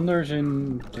the others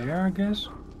in there, I guess.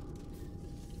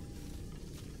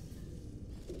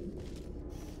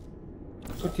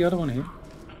 Put the other one here.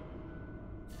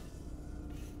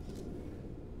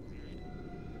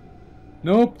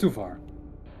 Nope, too far.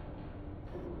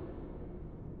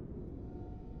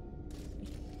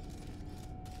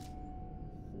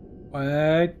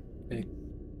 Wait,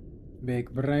 big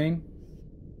brain.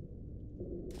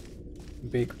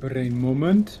 Big brain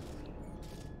moment.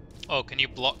 Oh, can you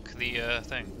block the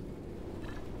thing?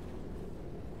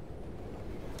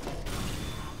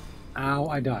 Ow,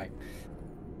 I die.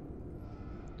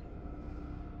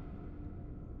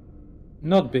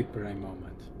 Not big brain moment.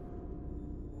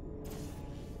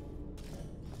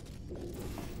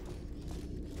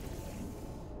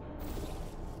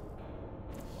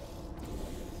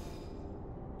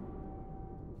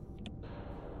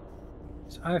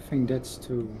 So I think that's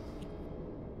too...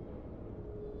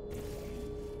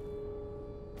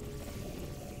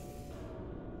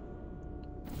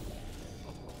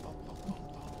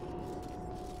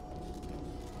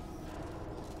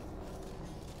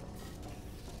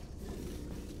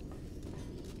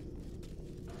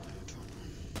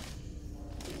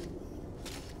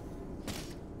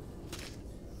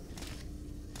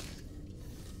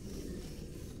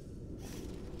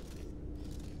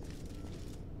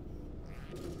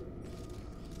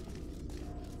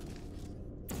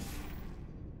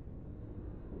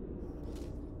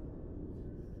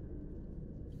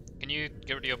 Can you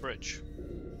get rid of your bridge?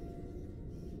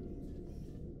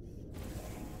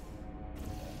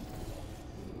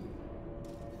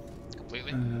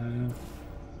 Completely?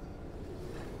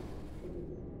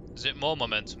 Is it more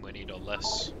momentum we need or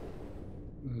less?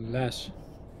 Less.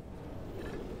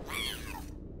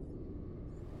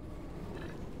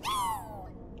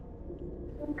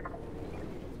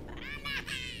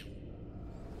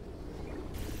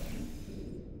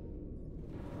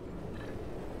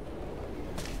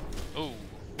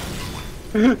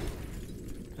 Oh,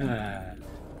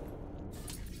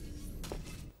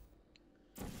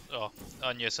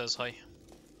 Anya says hi.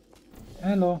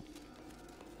 Hello.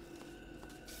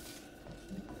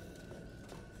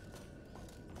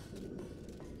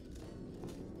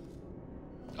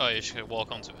 Oh, you should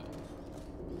walk onto it.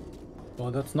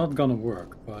 Well, that's not gonna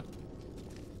work, but...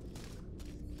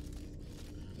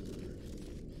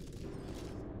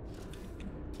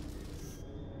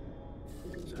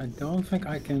 I don't think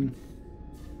I can...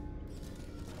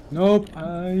 Nope,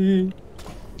 I...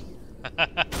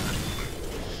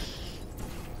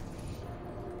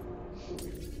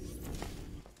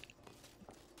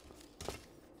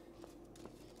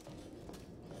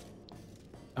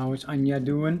 How is Anya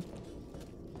doing?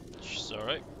 She's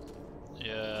alright.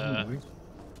 Yeah. Anyways.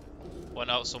 Went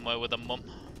out somewhere with her mum.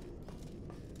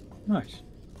 Nice.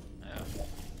 Yeah.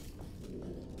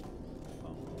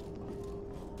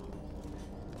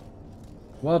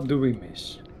 What do we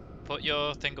miss? Put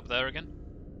your thing up there again.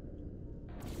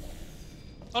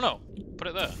 Oh no! Put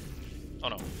it there. Oh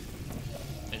no.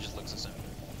 It just looks the same.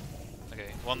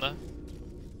 Okay, one there.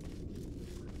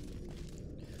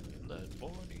 That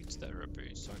boy needs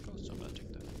therapy. Psychosomatic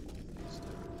therapy.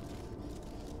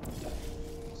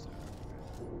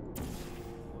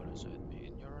 What does it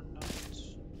mean? You're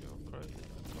nuts. You're crazy.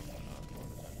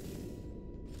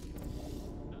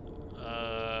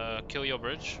 Kill your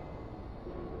bridge.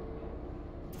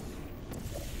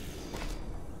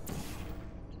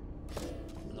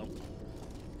 Nope.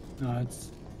 No, it's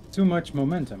too much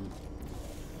momentum.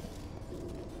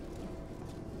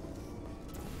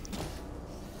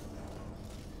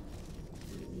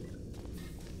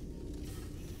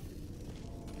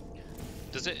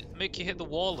 Does it make you hit the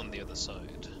wall on the other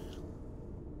side?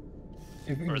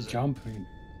 If you Or can is it- jump,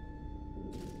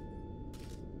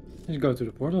 just go to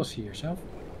the portal, see yourself.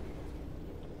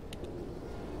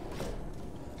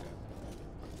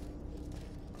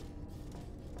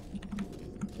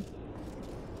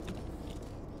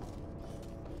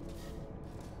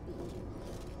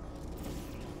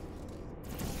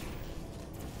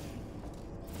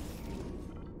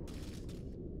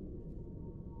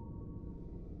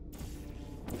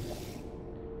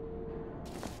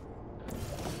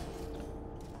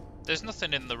 There's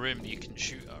nothing in the room that you can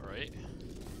shoot at, right?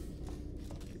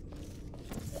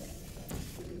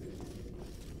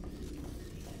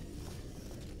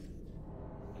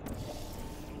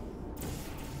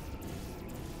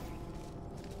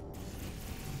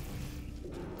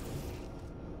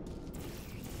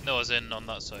 No, as in on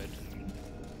that side.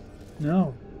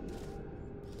 No.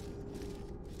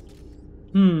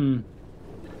 Hmm.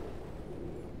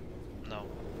 No.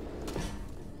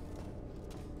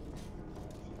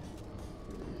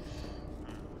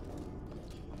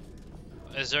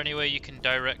 Is there any way you can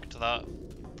direct that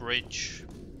bridge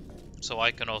so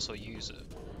I can also use it?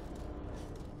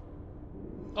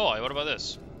 Oh, what about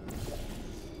this?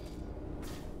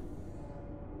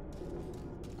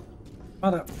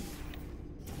 Mother.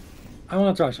 I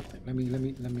want to try something. Let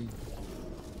me.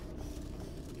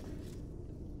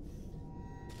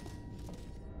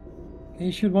 Can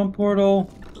you shoot one portal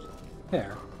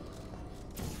there?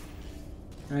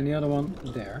 And the other one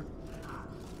there.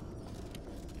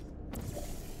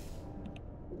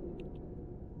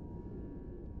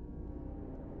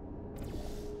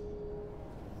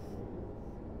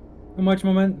 Too much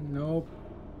moment? Nope.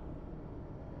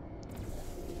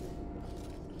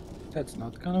 That's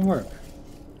not gonna work.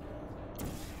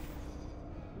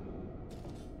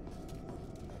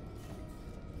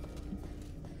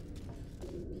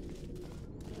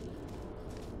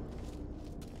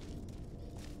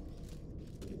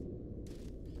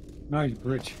 Nice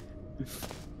bridge.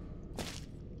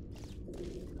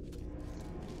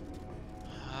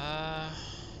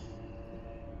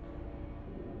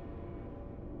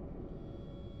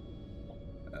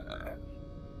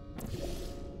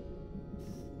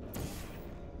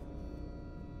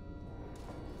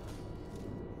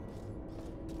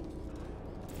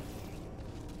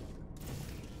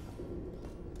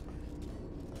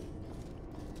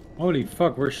 Holy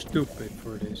fuck, we're stupid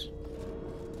for this.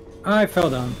 I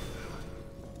fell down.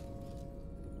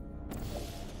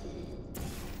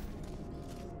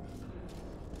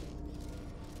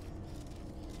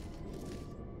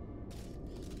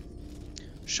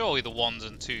 Surely the 1s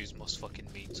and 2s must fucking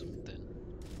mean something.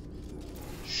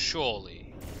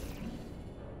 Surely.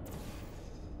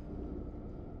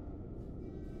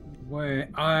 Wait,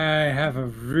 I have a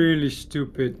really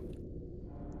stupid...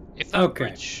 If that Okay.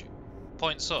 bridge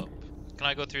points up, can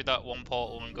I go through that one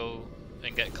portal and go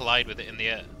and collide with it in the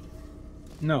air?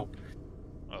 No.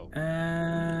 Oh.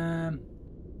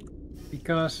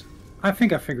 Because I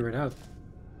think I figured it out.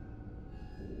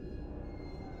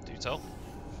 so.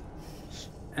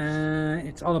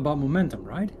 It's all about momentum,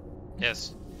 right?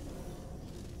 Yes.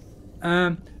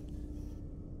 Okay,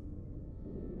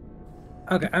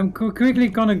 I'm quickly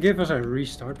gonna give us a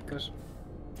restart because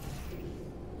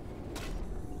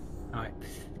alright,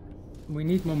 we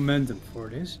need momentum for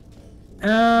this.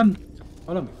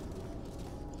 Follow me.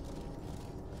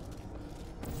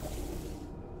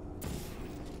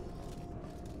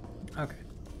 Okay.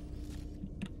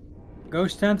 Go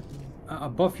stand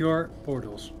above your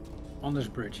portals on this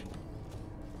bridge.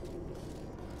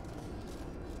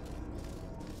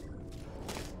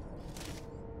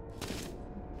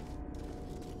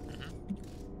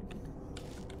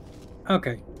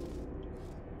 Okay.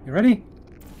 You ready?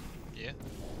 Yeah.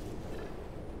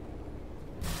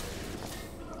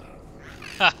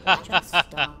 Just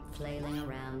stop flailing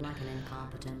around like an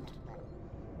incompetent.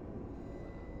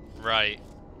 Right.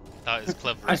 That is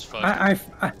clever as fuck.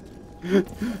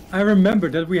 I remember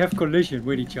that we have collision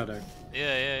with each other.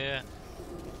 Yeah.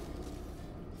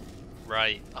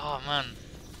 Right. Oh man.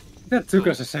 That took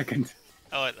Cool. us a second.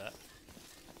 I like that.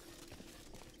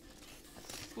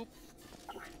 Boop.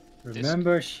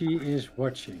 Remember, she is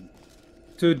watching.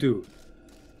 To do.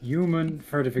 Human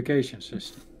verification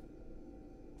system.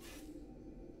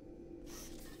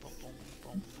 Boom, boom,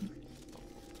 boom.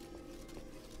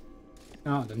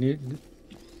 Oh,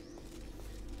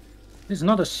 it's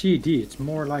not a CD, it's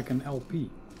more like an LP.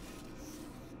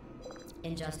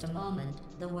 In just a moment,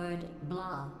 the word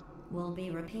blah will be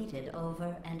repeated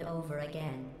over and over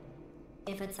again.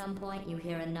 If at some point you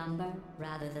hear a number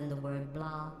rather than the word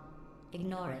blah,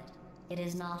 ignore it. It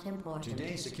is not important.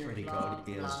 Today's security Blah, code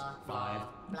is blah, blah,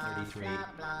 533 blah,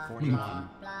 blah, 41 blah,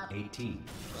 blah. 18.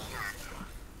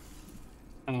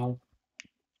 Ow.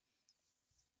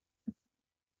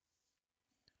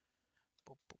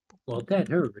 Well, that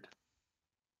hurt.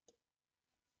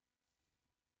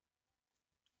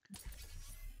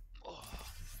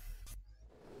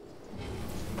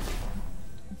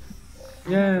 I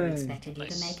never Yay. expected you to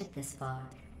Nice. make it this far.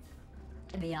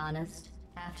 To be honest,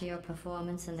 after your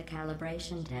performance in the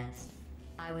calibration test,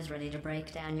 I was ready to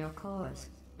break down your cores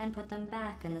and put them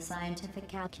back in the scientific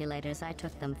calculators I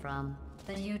took them from.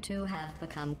 But you two have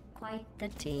become quite the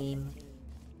team.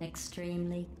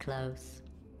 Extremely close.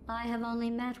 I have only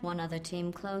met one other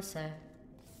team closer,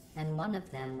 and one of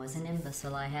them was an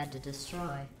imbecile I had to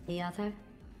destroy. The other?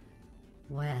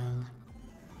 Well,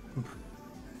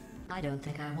 I don't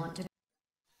think I want to.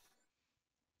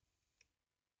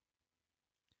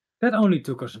 That only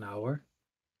took us an hour.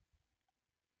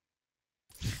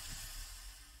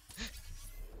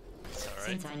 It's alright.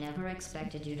 Since I never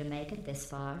expected you to make it this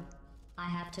far, I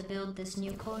have to build this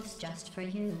new course just for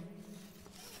you.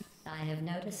 I have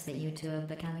noticed that you two have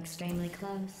become extremely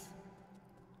close.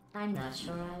 I'm not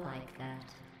sure I like that.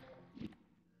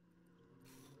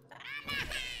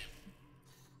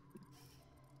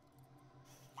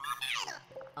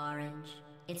 Orange,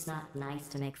 it's not nice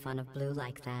to make fun of Blue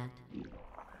like that.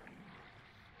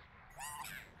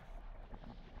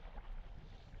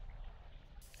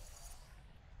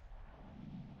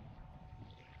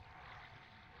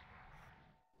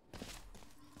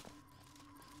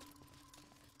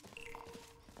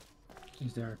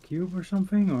 Is there a cube or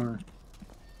something, or?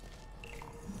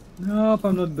 Nope,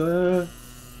 I'm not there.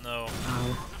 No.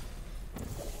 Ow.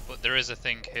 But there is a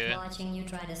thing here. Watching you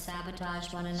try to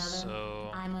sabotage one another,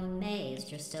 So I'm amazed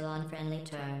you're still on friendly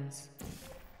terms.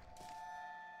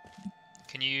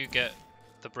 can you get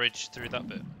the bridge through that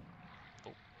bit?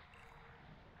 Oh.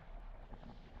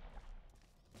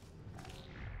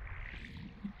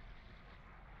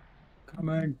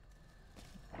 Coming.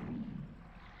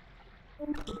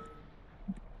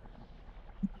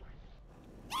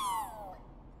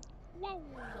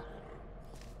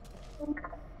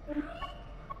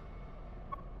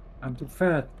 I'm too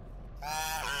fat.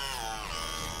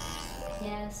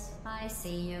 Yes, I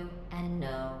see you, and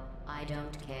no, I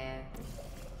don't care.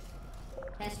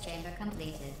 Test chamber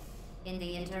completed. In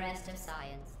the interest of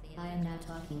science, I am now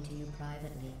talking to you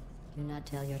privately. Do not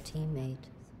tell your teammate.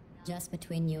 Just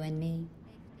between you and me,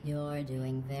 you're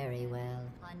doing very well.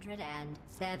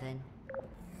 107.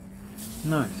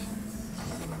 Nice.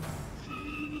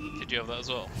 Did you have that as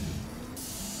well?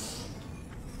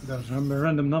 Those are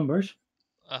random numbers.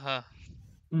 Uh-huh.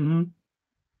 Mm-hmm.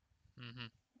 Mm-hmm.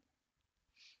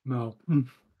 No.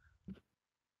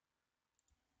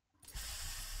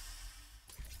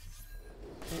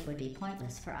 It would be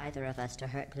pointless for either of us to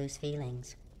hurt Blue's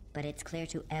feelings, but it's clear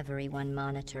to everyone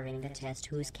monitoring the test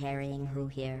who's carrying who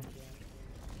here.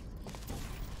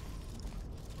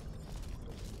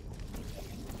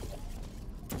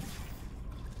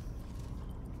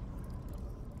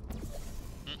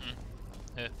 Mm-mm.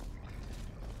 Here.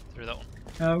 Through that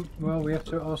one. Well, we have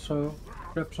to also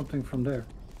grab something from there.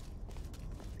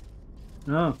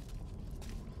 No.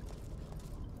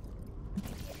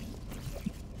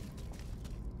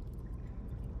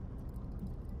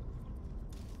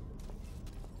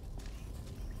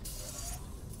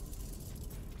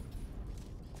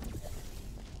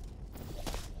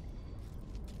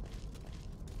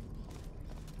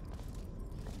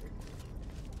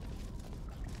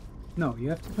 No, you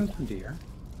have to go to there.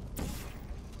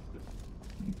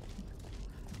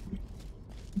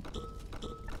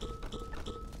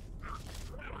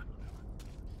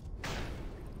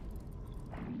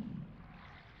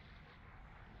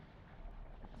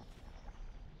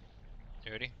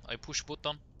 You ready? I push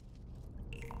button.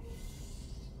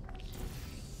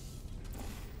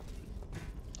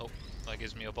 Oh, that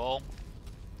gives me a ball.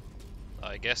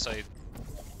 I guess I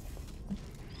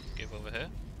give over here.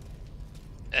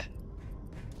 Eh.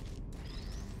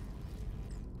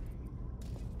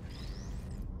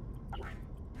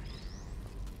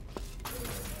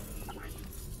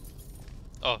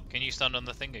 Oh, can you stand on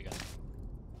the thing again?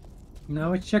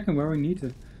 No, it's checking where we need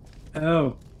it.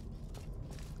 Oh.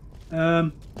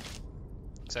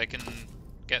 So I can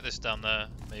get this down there,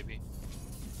 maybe.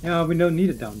 Yeah, we don't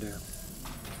need it down there.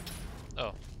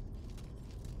 Oh.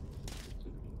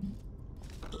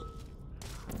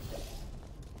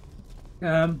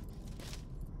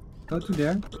 Go to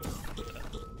there.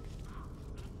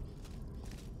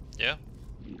 Yeah?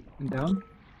 And down.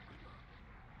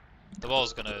 The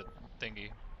ball's gonna thingy.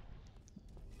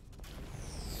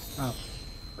 Oh.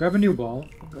 Grab a new ball.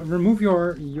 Remove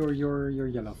your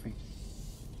yellow thing.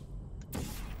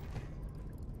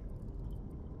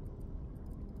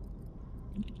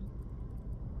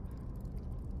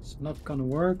 It's not gonna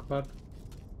work, but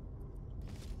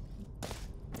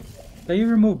can you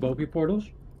remove both your portals?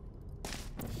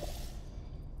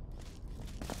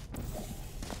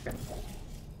 Okay.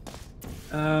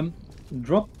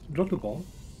 Drop the ball.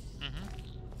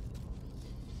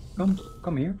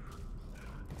 Come here.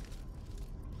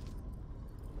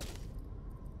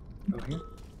 Go here.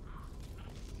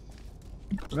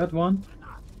 Red one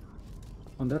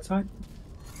on that side,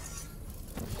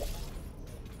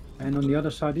 and on the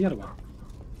other side the other one.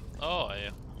 Oh,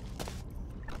 yeah.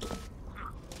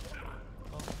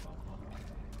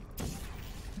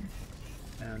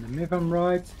 And if I'm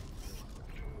right,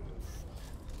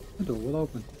 the door will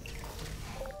open.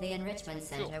 The Enrichment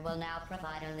Center will now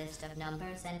provide a list of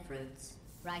numbers and fruits.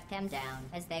 Write them down,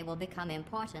 as they will become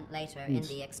important later in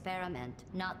the experiment.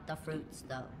 Not the fruits,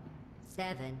 though.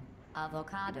 7.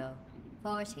 Avocado.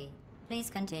 40. Please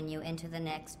continue into the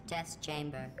next test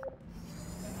chamber.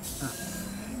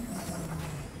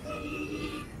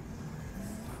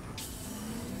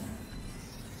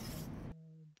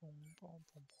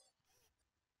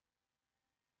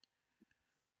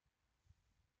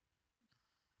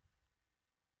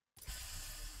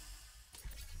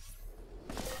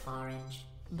 Orange.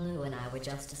 Blue and I were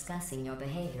just discussing your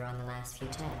behavior on the last few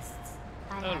tests.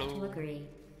 I have to agree.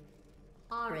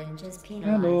 Orange is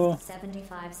penalized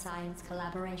 75 science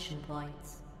collaboration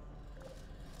points.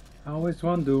 How is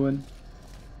one doing?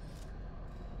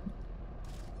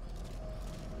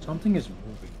 Something is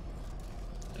moving.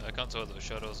 Yeah, I can't tell where those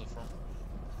shadows are from.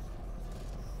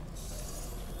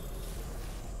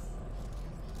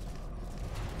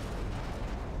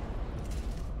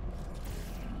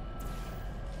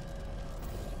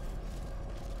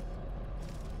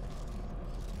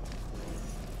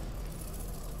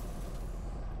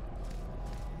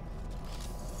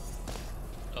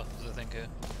 Oh, there's a thing here.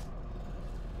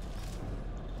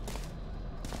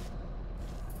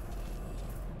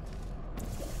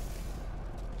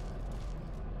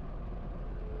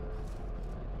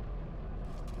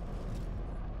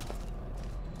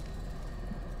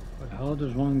 But how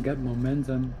does one get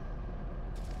momentum?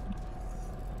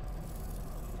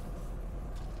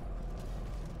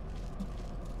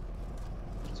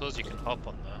 I suppose you can hop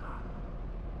on there.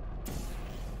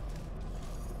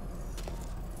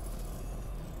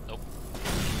 Nope.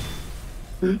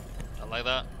 I like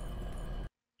that.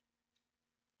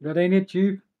 That ain't it,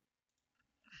 you.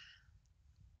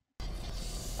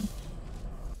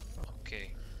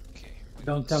 Okay, okay.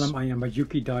 Don't tell him I am, but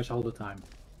Yuki dies all the time.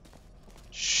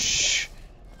 Shh.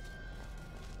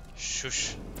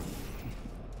 Shush.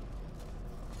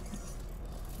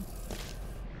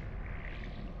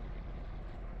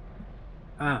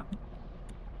 Ah,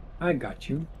 I got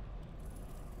you.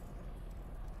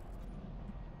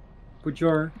 Put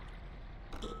your...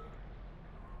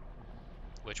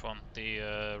 Which one? The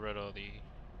red or the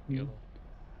yellow?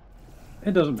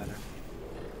 It doesn't matter.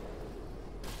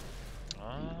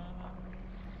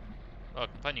 Oh,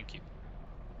 companion cube.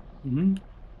 Mm-hmm.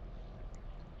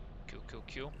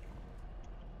 Cool.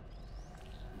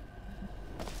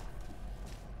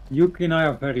 Yuki and I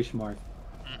are very smart.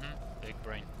 Big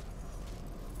brain.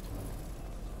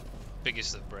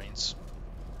 Biggest of brains.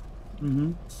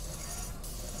 Mm-hmm.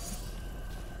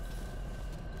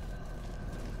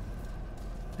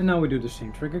 And now we do the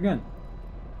same trick again.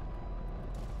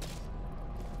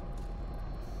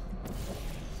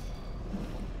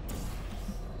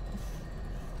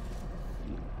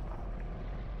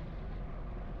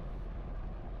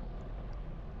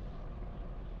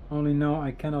 Only now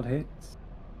I cannot hit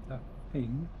the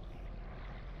thing.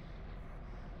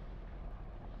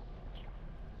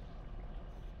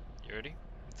 You ready?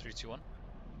 3, 2, 1.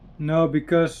 No,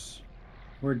 because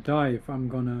we're die if I'm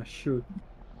gonna shoot.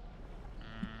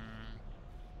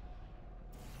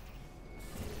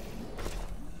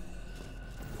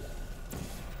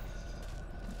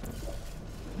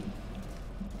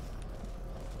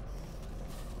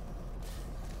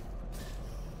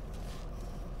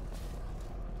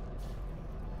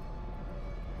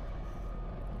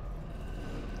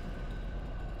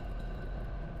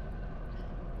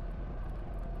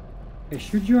 Hey,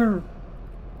 shoot your...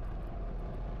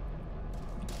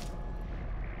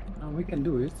 Oh, we can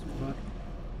do it, but...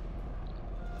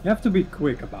 You have to be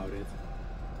quick about it.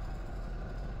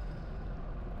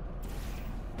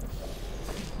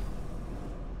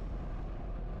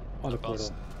 Oh, the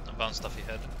portal. I bounced off your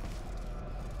head.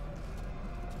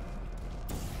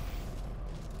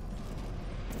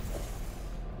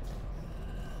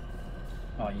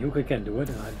 Oh, Yuka can do it,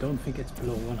 and I don't think it's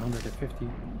below 150.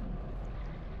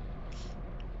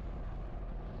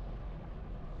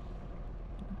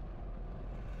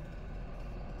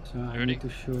 So I need to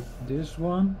shoot this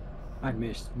one. I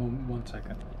missed. 1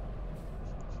 second.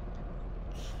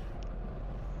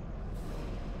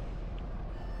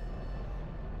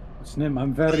 Snim,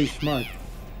 I'm very smart.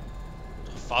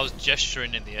 If I was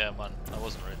gesturing in the air, man, I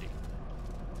wasn't ready.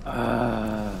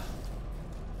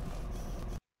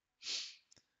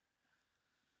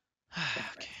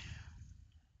 Okay.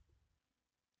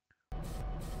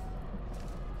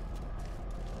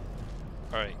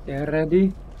 Alright. Yeah,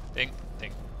 ready? Think.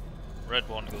 Red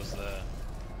one goes there.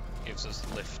 Gives us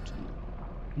lift.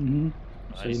 Mm-hmm.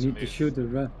 I So you need to shoot the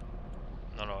red.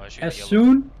 No, I shoot As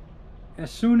yellow.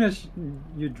 soon as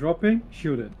you're dropping,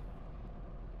 shoot it.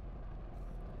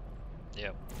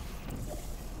 Yep.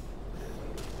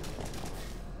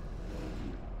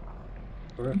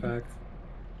 Perfect.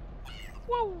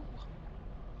 Whoa!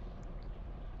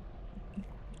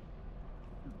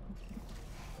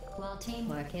 While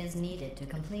teamwork is needed to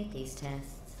complete these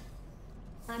tests,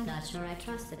 I'm not sure I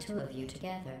trust the two of you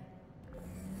together.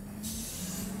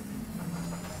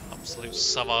 Absolute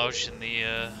savage in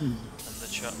the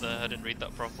chat there. I didn't read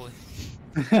that properly.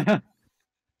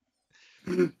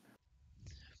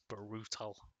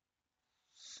 Brutal.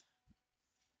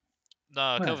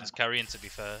 Nah, Well. Kelvin's carrying, to be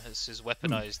fair. It's his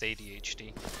weaponized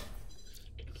ADHD.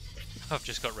 I've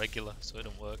just got regular, so it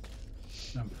don't work.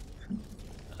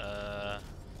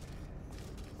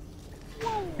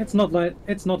 It's not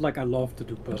like I love to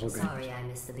do puzzle games. Sorry I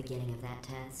missed the beginning of that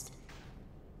test.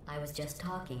 I was just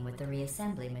talking with the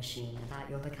reassembly machine about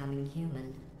your becoming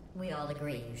human. We all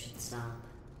agree you should stop.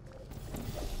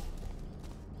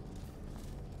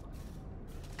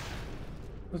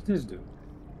 What's this do?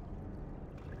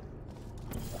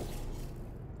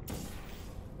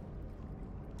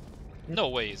 No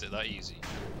way is it that easy.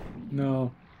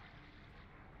 No.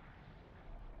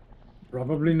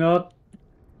 Probably not.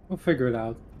 We'll figure it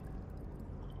out.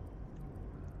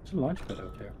 There's a launch pad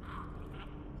out there.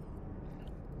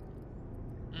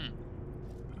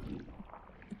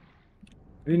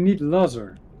 We need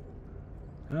laser.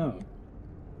 Oh.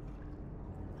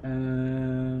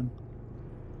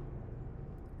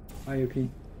 Hi, Yuki.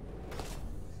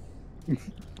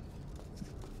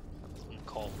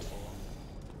 Uncalled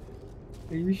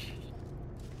for. Eesh.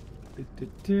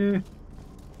 Du-du-du.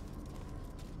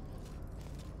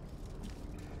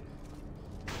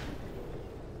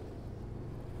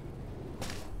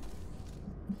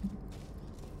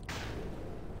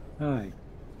 Hi.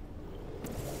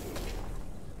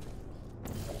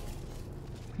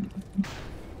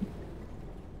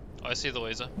 Oh, I see the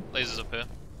laser. Laser's up here.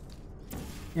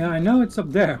 Yeah, I know it's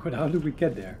up there, but how do we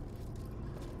get there?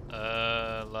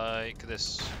 Like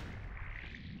this.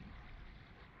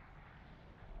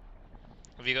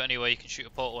 Have you got any way you can shoot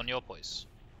a portal on your place?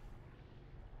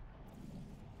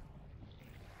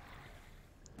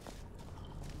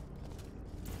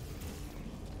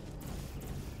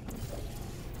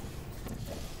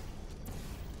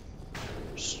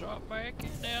 Stop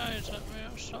making the eyes at me,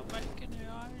 stop making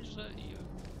the eyes at you.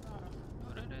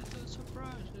 But it is a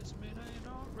surprise, it's me they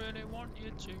don't really want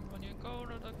you to when you go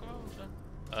to the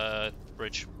closet.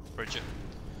 Bridge it.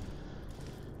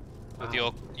 With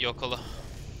your colour.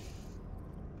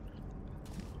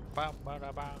 I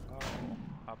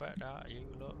bet that you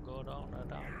look good on the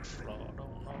dance floor.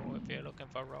 Don't know if you're looking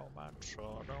for romance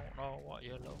or don't know what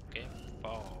you're looking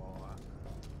for.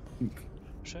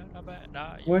 Should I bet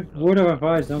that you What word of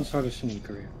advice? Don't start a singing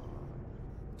career.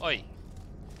 Oi!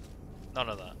 None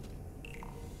of that.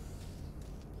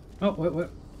 Oh, wait.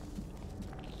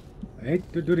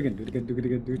 Wait, do it again. Do it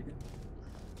again.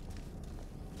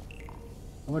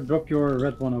 I'm gonna drop your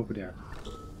red one over there.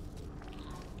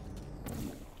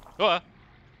 Oh,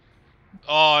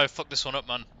 I fucked this one up,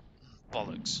 man.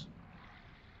 Bollocks.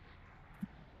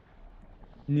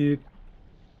 Nope.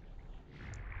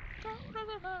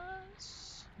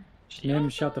 Slim,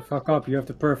 shut the fuck up. You have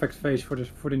the perfect face for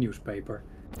the newspaper.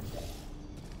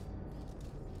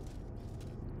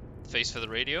 Face for the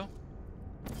radio?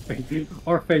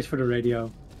 Or face for the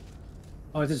radio.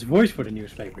 Oh, it's his voice for the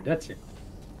newspaper. That's it.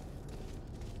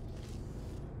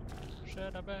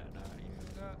 Should I bet that you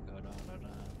got good on the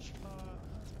dance floor?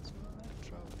 That's what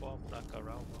electro bomb like a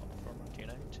robot from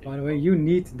 1980. By the way, you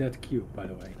need that cube, by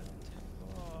the way.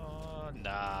 Oh,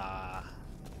 nah.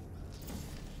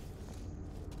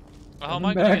 Well, how am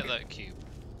Coming I gonna back. get that cube?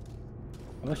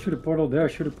 Well, shoot a portal there,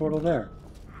 shoot a portal there.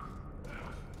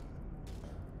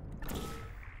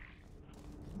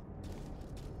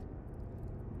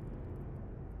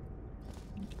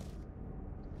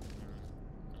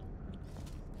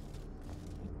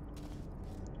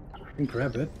 I can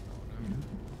grab it.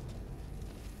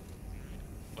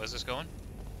 Where's this going?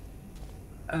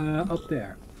 Up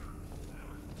there.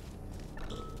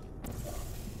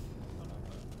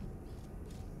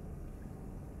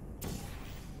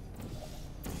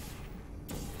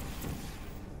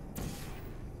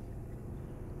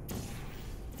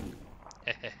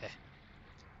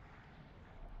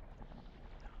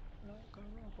 Like a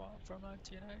robot from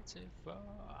 1984.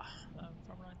 I'm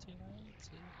from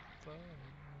 1984.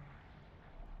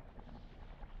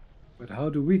 But how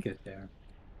do we get there?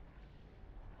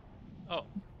 Oh,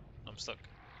 I'm stuck.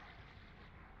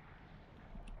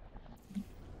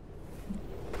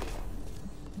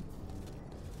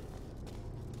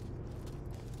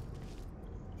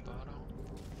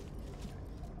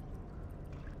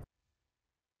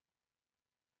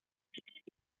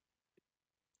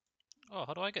 Oh,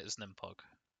 how do I get this Nimpog?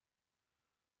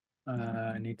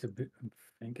 I need to I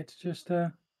think it's just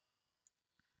Can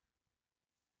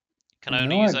I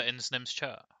only use that in Snim's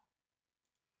chat?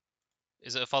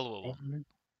 Is it a followable one?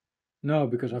 No,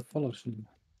 because I follow some.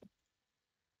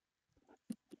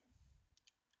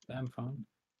 Damn phone.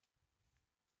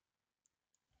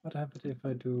 What happens if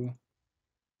I do?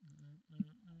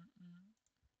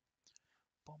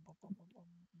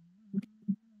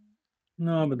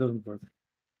 No, but it doesn't work.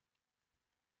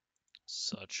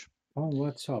 Such. Oh,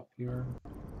 what's up? You're.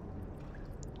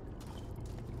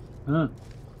 Huh.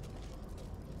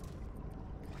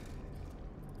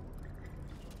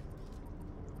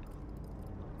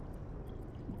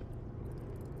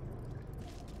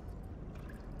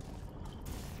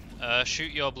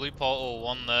 Shoot your blue portal,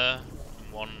 one there,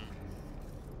 and one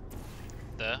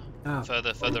there. Ah,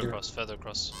 further here. across. There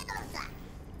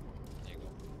you go.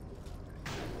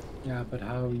 Yeah, but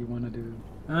how you wanna do?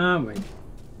 Ah, wait.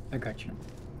 I got you.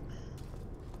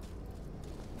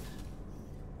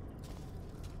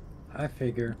 I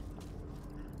figure.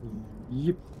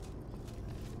 Yep.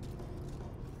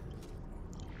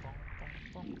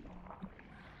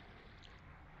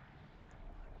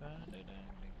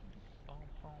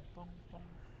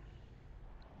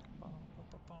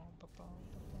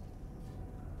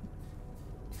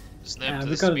 Snim, we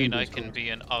does gotta this do mean I this can one. be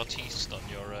an artiste on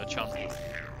your channel?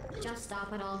 Just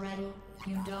stop it already.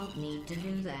 You don't need to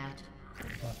do that.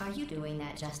 Are you doing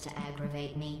that just to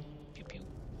aggravate me? Pew pew.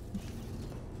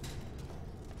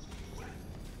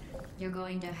 You're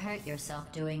going to hurt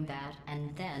yourself doing that,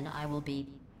 and then I will be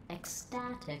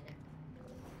ecstatic.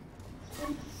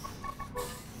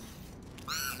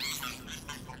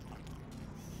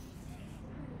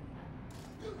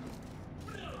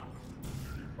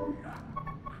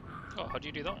 Oh, how do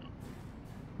you do that one?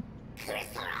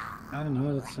 I don't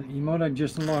know. That's an emote I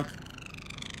just unlocked.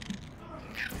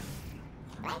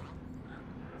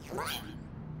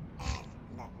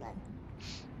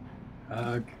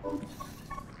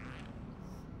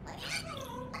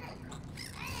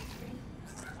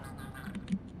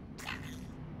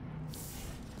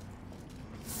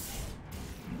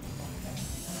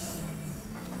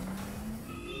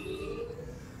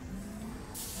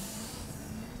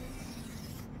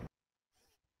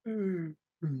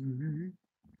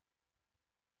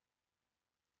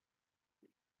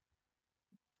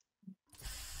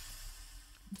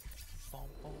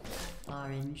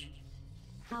 Orange.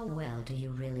 How well do you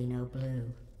really know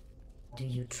Blue? Do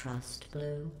you trust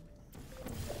Blue?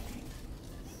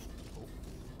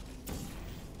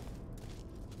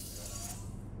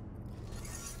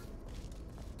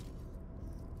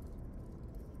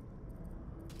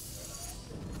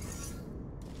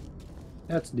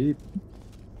 That's deep.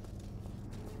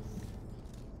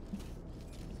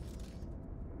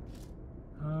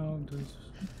 How does...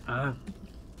 Ah.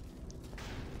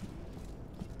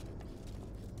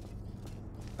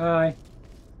 Bye.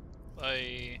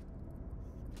 Bye.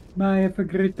 Bye, have a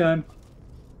great time.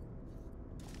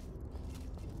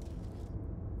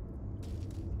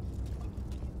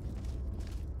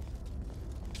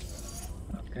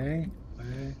 Okay.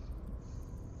 Bye.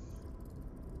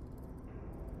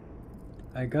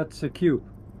 I got the cube.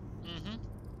 Mm-hmm.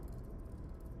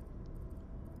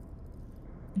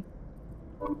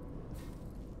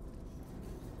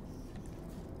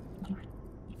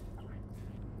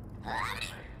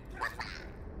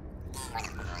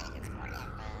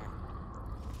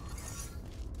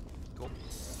 Cool.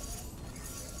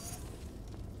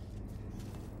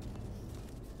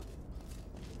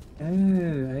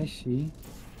 Oh, I see.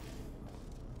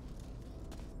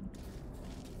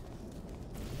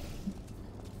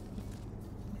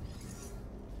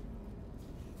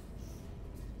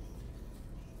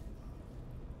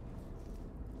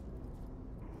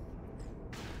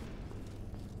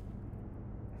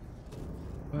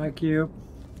 Bye, cube.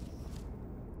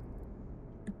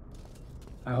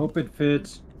 I hope it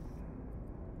fits.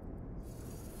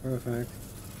 Perfect.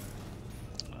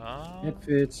 It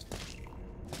fits.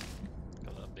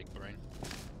 Got that big brain.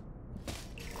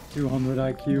 200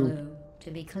 IQ. Blue,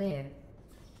 to be clear,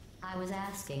 I was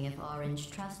asking if Orange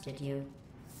trusted you.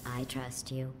 I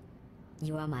trust you.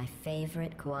 You are my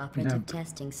favorite cooperative No.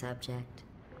 testing subject.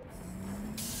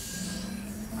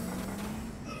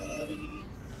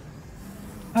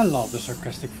 I love the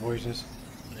sarcastic voices.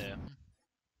 Yeah.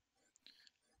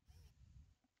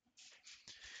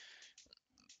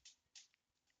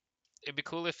 It'd be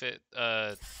cool if it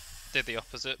did the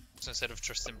opposite. So instead of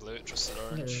trusting blue, it trusted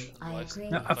orange. Blue, I agree.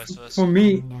 Now, Vice versa. for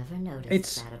me, I never noticed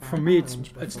it's that about for me. It's Orange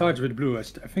before. it starts with blue. I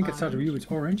think it starts with you. It's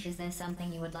orange. Is there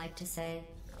something you would like to say?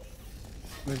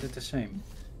 But it's the same.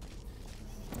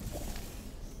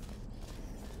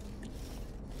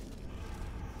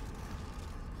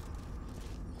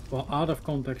 Well, out of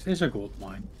context is a gold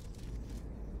mine.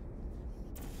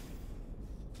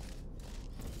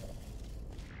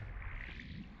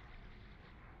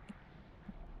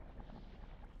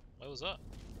 What was that?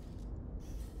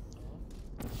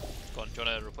 Go on, do you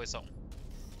want to replace that one?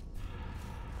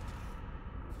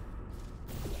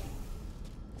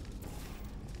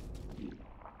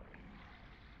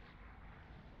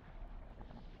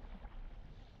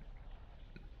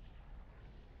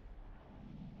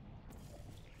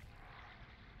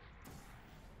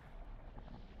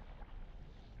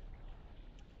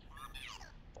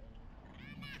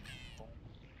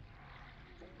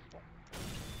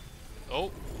 Oh!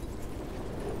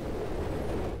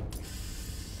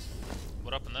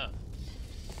 What happened there?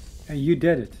 And you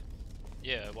did it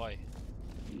Yeah, why?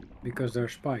 because there are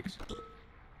spikes.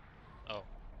 Oh.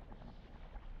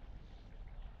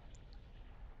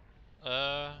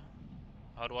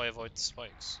 How do I avoid the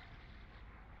spikes?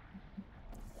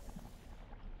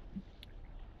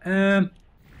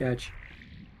 Catch.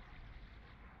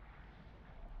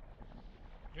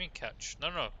 You mean catch? No,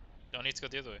 no, no. I need to go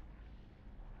the other way.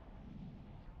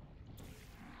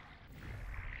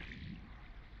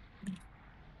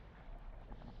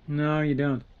 No, you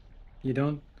don't. You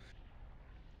don't.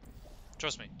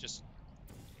 Trust me, just...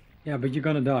 Yeah, but you're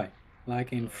gonna die.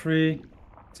 Like in 3,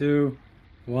 2,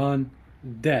 1,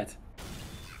 dead.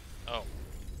 Oh.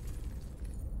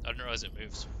 I didn't realize it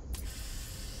moves.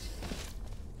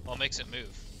 What makes it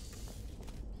move?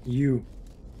 You.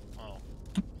 Oh.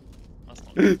 That's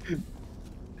not good.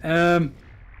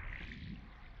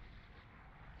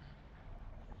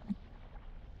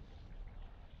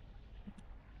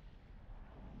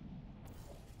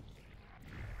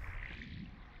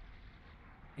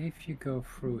 If you go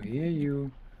through here,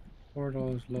 you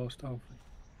portal is lost over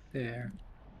there.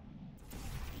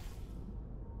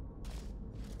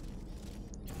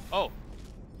 Oh!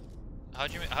 How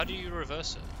do you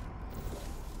reverse it?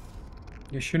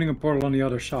 You're shooting a portal on the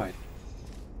other side.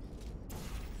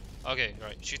 Okay,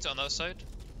 right. Shoot it on that side.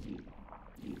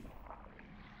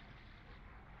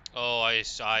 Oh,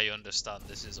 I understand.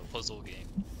 This is a puzzle game.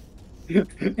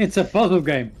 It's a puzzle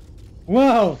game.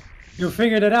 Whoa! You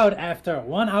figured it out after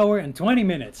 1 hour and 20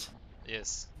 minutes.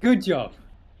 Yes. Good job.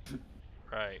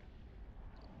 Right.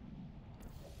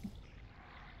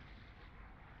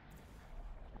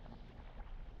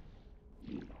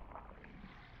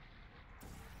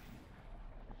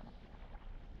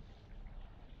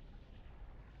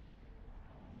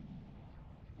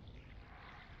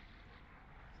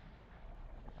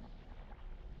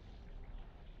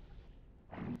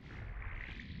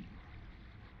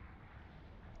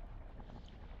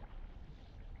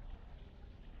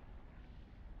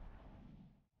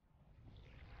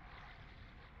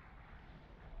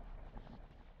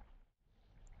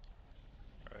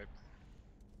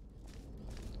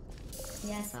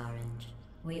 Yes, Orange.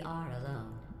 We are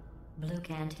alone. Blue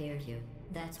can't hear you.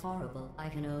 That's horrible. I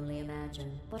can only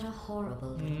imagine. What a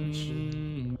horrible little she.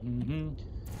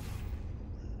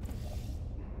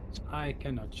 I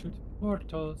cannot shoot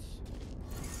portals.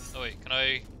 Oh wait, can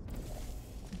I?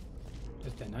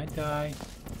 Just then I die.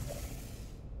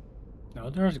 No,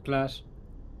 there's glass.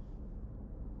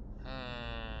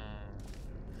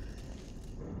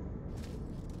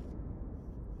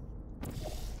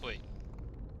 Wait.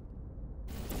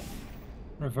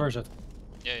 Reverse it.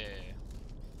 Yeah.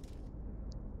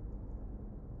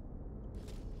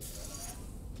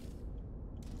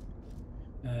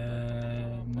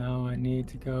 Now I need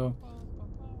to go.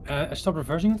 Stop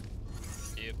reversing it.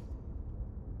 Yep.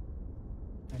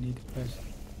 I need to press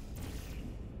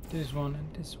this one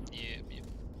and this one. Yep.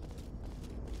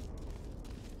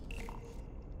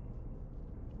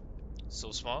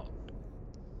 So smart.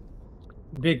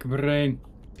 Big brain.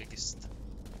 Biggest.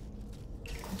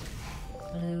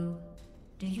 Blue,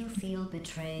 do you feel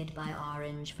betrayed by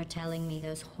Orange for telling me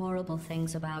those horrible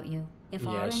things about you? If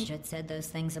Yes. Orange had said those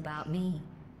things about me,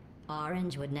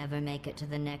 Orange would never make it to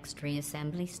the next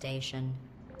reassembly station.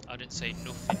 I didn't say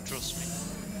nothing, trust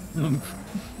me.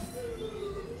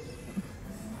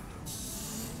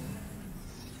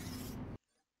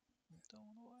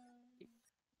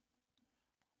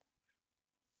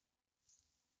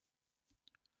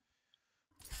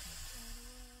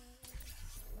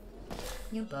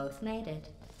 You both made it.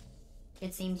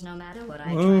 It seems no matter what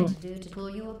I Whoa. try to do to pull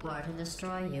you apart and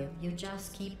destroy you, you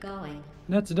just keep going.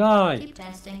 Let's die. Keep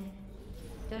testing.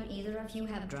 Don't either of you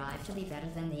have drive to be better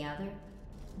than the other?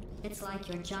 It's like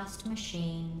you're just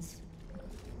machines.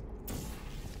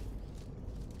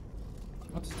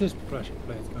 What's this pressure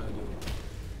plate gonna do?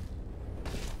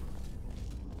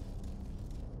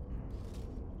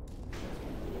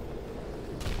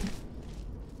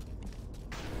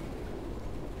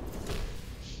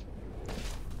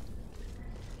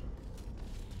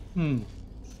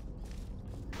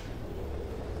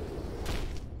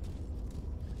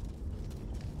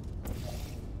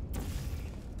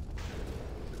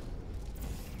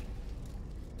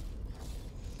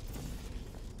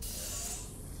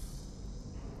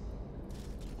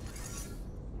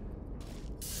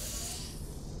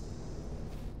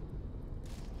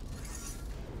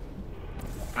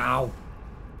 Ow.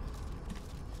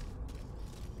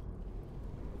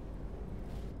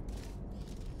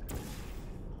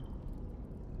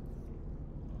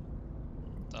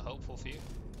 Is that helpful for you?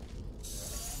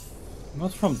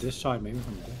 Not from this side, maybe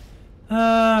from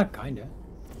there. Kinda.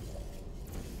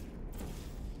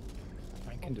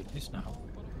 I can do this now.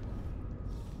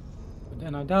 But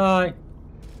then I die.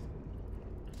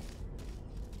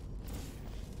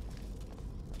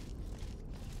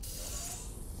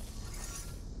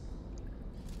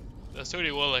 That's the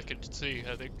only one I can see,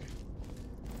 I think.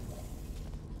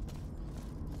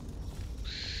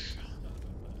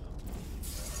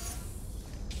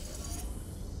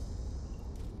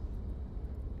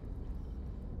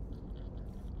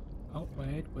 Oh,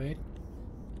 wait.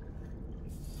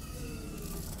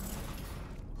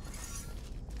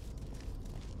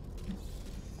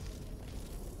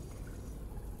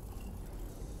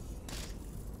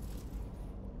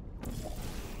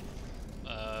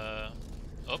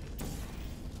 Up.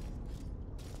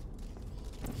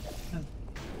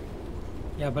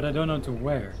 Yeah, but I don't know to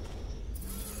where.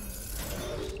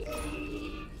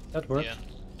 That worked. The end.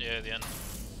 Yeah, the end.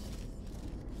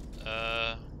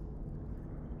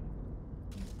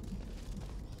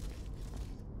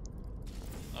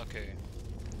 Okay.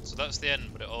 So that's the end,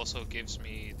 but it also gives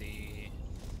me the...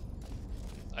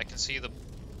 I can see the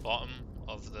bottom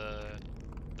of the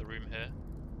room here.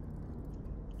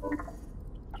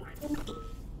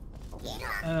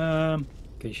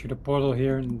 Okay, shoot a portal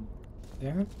here and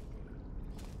there.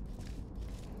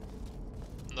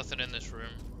 Nothing in this room.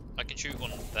 I can shoot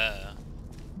one there.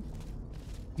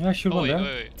 Yeah, shoot Oh one wait, there.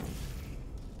 wait.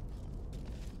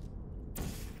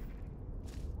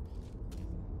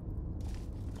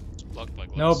 It's blocked by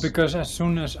glass. No, because as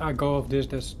soon as I go off this,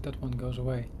 that one goes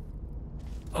away.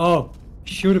 Oh,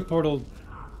 shoot a portal.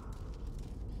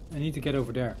 I need to get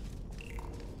over there.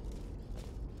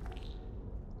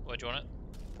 Where do you want it?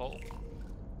 Paul?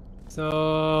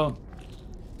 So...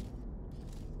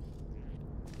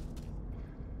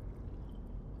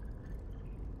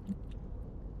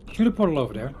 shoot a portal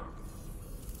over there.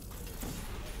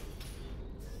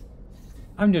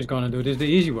 I'm just gonna do this the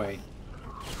easy way.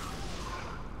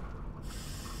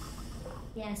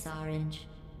 Yes, Orange.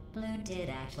 Blue did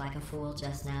act like a fool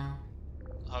just now.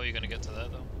 How are you gonna get to there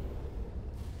though?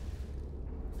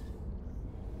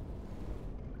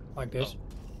 Like this.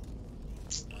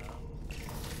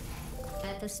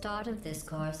 At the start of this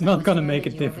course, Not I was gonna worried make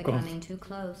it you were difficult. becoming too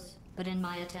close. But in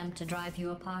my attempt to drive you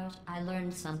apart, I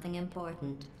learned something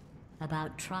important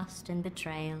about trust and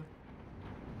betrayal.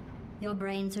 Your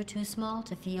brains are too small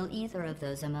to feel either of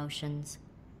those emotions,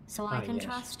 so I can yes.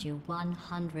 trust you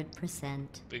 100%.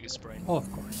 Biggest brain. Oh,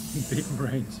 of course. Big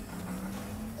brains.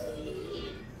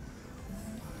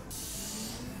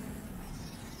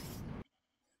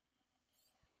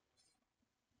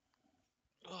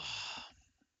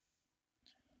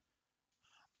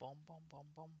 Bom, bom, bom,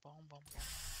 bom, bom, bom, bom.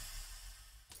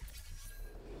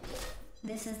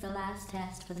 This is the last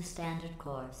test for the standard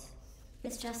course.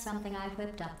 It's just something I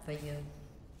whipped up for you.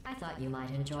 I thought you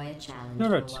might enjoy a challenge No,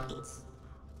 for it's- once.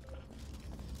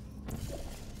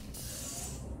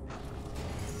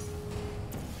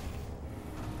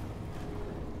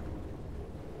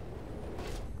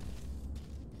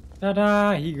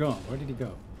 Ta-da! He gone. Where did he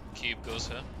go? Cube goes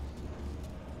here.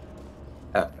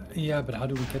 Yeah, but how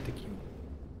do we get the cube?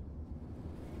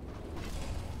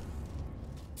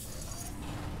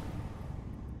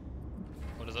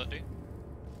 What does that do?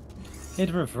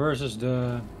 It reverses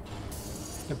the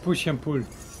push and pull.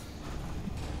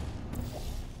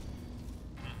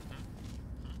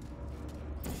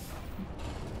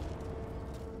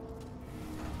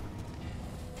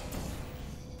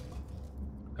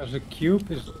 Because the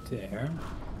cube is there.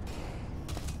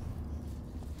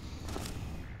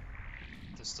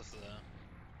 There's stuff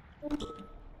there.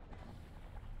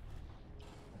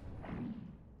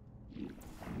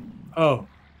 Oh,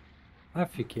 I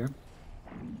figure.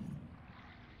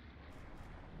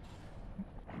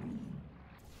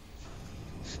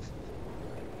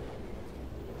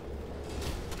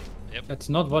 Yep. That's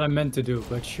not what I meant to do,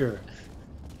 but sure.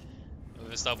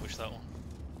 We've established that one.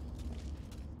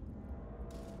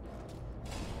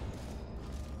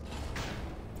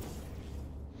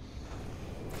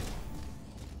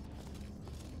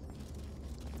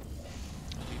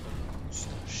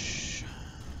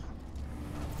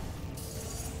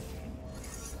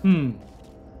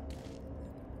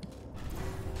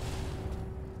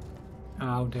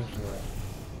 Oh, there's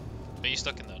right. Are you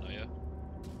stuck in there now, yeah?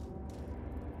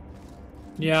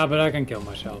 Yeah, but I can kill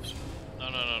myself. No,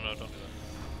 don't do that.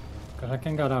 Because I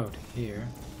can get out here.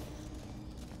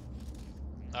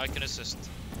 I can assist.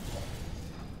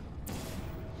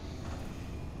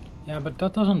 Yeah, but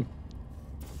that doesn't...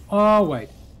 Oh, wait.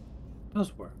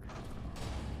 Does work.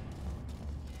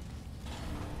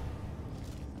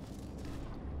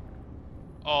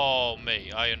 Oh,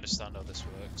 mate, I understand how this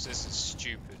works. This is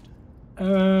stupid.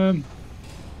 Um...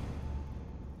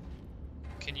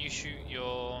 Can you shoot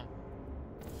your...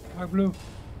 Dark blue.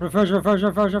 Reverse, reverse,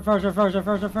 reverse, reverse, reverse,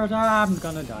 reverse, reverse. I'm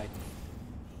gonna die.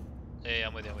 Yeah,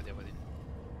 I'm with you, I'm with you, I'm with you.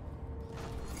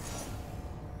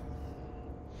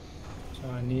 So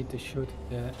I need to shoot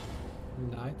the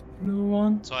light blue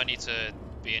one. So I need to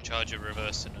be in charge of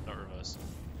reversing and not reversing.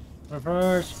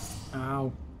 Reverse.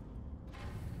 Ow.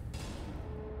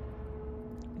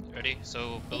 Ready?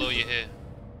 So below you here.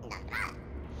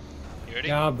 You ready?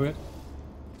 Yeah, but...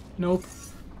 Nope.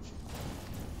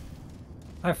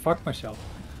 I fucked myself.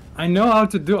 I know how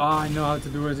to do... I know how to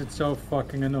do it. It's so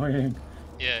fucking annoying.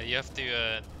 Yeah, you have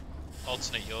to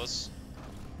alternate yours.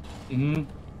 Mm-hmm.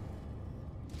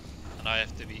 And I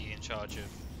have to be in charge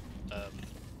of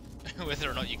whether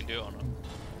or not you can do it or not.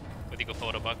 Whether you go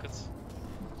forward or backwards.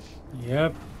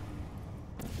 Yep.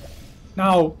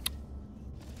 No.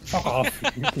 Fuck off.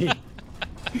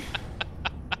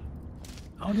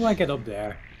 How do I get up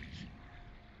there?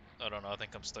 I don't know, I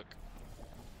think I'm stuck.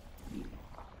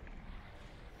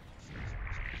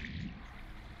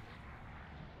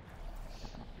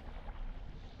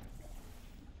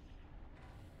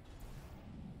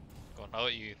 Go on, I'll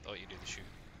let you do the shoot.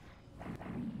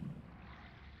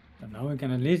 So now we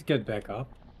can at least get back up.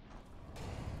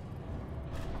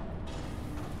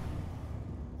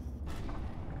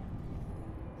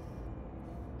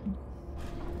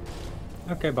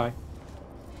 Okay, bye.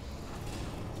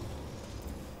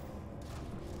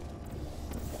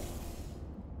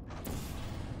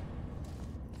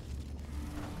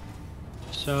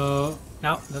 So,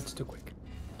 now that's too quick.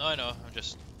 No, I know, I'm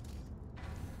just...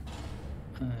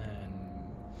 And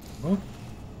move.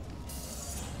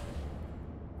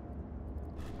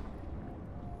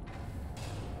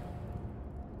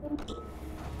 You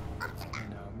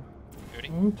ready?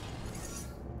 Move.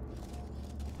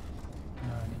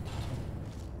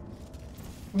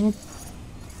 Move.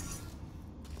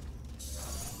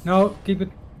 No, keep it.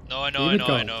 No, I know, Keep I it know, I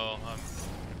going. know.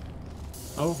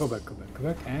 Oh, go back, go back, go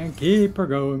back. And keep her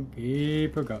going,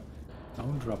 keep her going.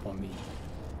 Don't drop on me.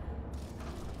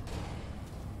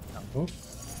 Now move.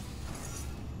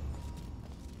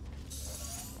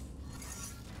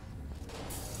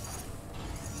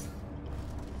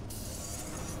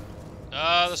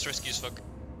 that's risky as fuck.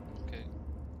 Okay.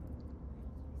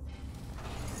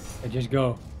 I just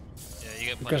go. Yeah, you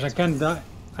get Because I of can't die.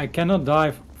 I cannot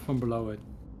dive from below it.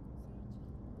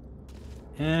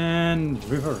 And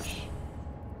reverse.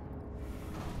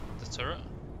 the turret.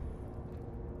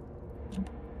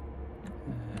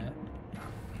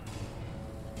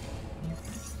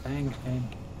 Thanks, game.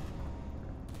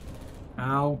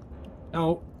 Ow.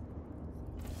 No.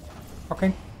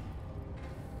 Fucking.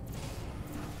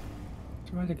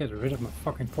 Try to get rid of my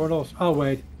fucking portals. Oh,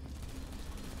 wait.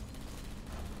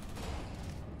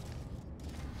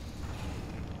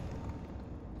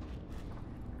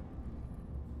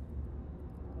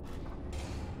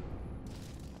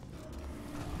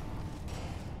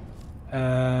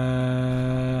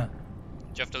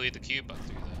 Do you have to lead the cube back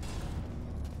through there?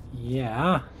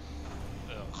 Yeah.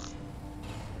 Ugh.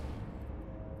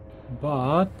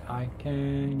 But I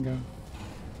can go.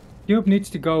 Cube needs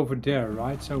to go over there,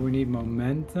 right? So we need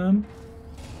momentum.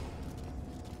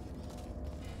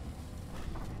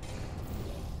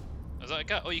 Is that a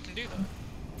gap? Oh, you can do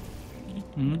that.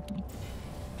 Hmm.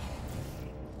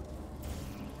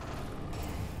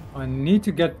 I need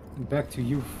to get back to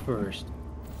you first.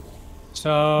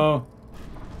 So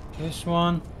this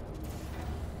one.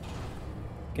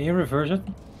 Can you reverse it?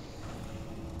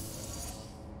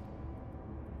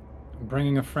 I'm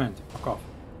bringing a friend. Fuck off.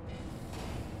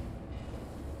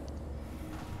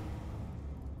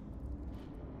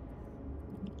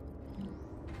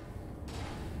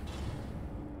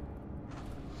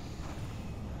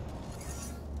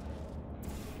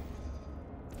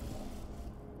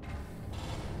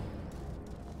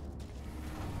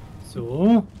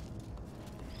 So.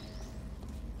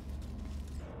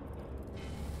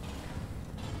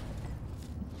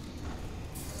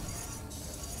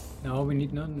 No, we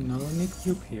need no, we need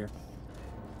cube here.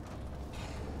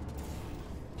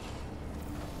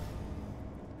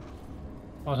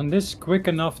 Wasn't this quick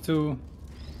enough to?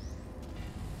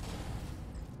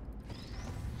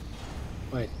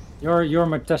 Wait, you're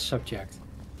my test subject.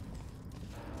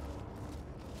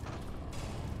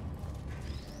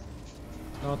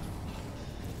 Not.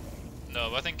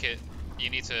 No, I think you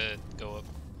need to go up.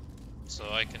 So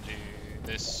I can do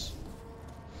this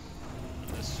and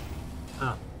this.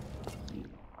 Ah.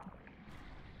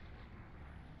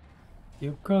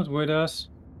 You got with us.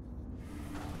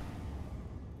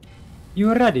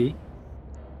 You ready?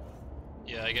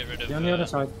 Yeah, I get rid of. You're on the other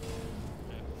side.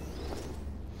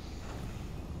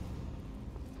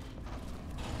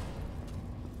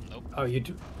 Nope. Oh, you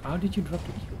do. How did you drop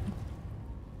the cube?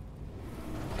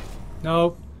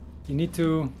 No, you need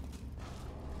to.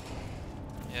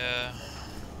 Yeah.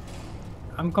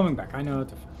 I'm coming back. I know how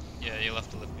to. Yeah, you'll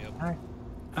have to lift me up. Alright.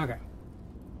 Okay.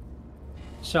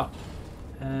 So,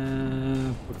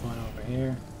 put one over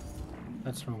here.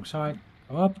 That's the wrong side.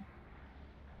 Go up.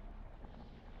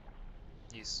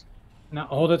 Yes. Now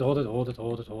hold it, hold it, hold it,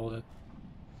 hold it, hold it.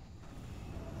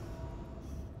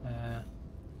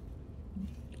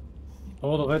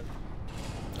 Hold of it.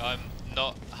 I'm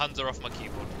not. Hands are off my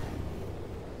keyboard.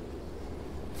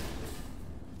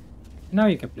 Now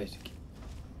you can place the key.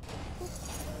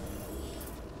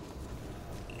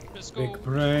 Let's go. Big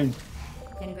brain.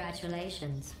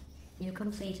 Congratulations. You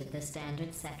completed the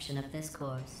standard section of this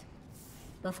course.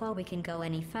 Before we can go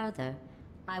any further,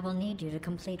 I will need you to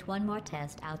complete one more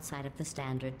test outside of the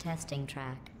standard testing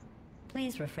track.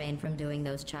 Please refrain from doing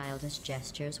those childish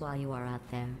gestures while you are out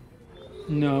there.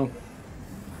 No.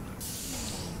 I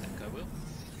think I will.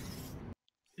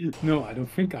 No, I don't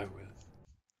think I will.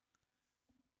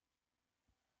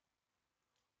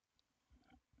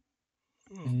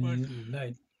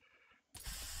 Light.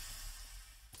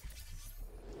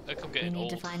 I come We getting need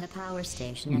to old. find the power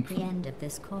station at the end of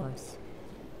this course.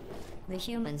 The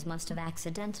humans must have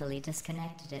accidentally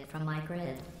disconnected it from my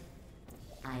grid.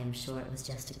 I am sure it was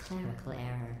just a clerical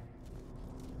error.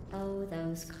 Oh,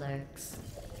 those clerks.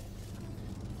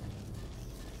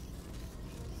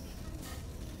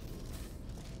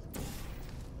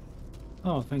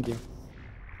 Oh, thank you.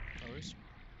 No worries.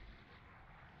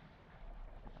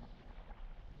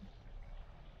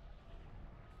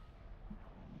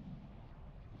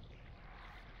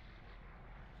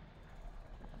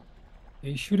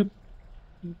 You shoot a.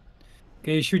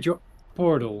 Okay, you shoot your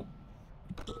portal.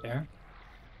 There.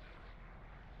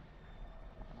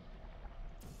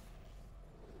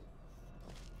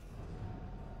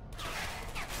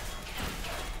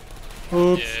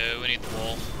 Oops. Yeah, we need the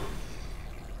wall.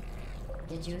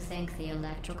 Did you think the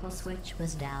electrical switch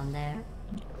was down there?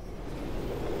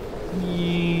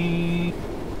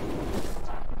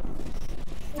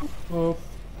 Oh.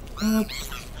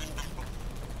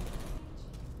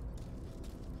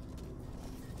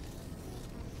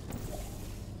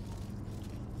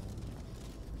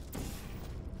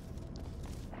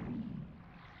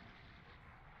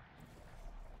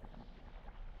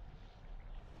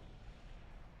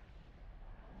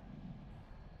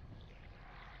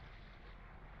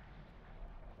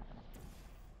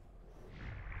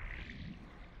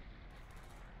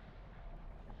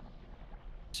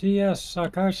 See ya,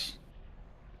 suckers.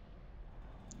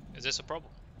 Is this a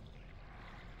problem?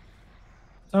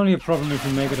 It's only a problem if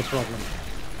you make it a problem.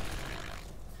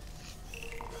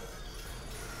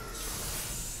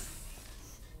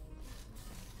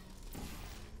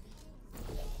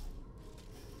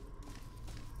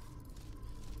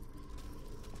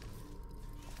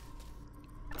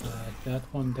 That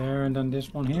one there and then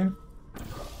this one here.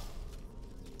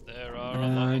 There are a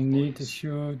And lot I of need to boys.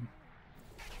 shoot.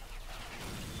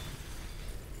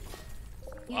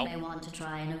 You Ow. may want to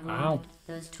try and avoid Ow.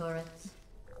 those turrets.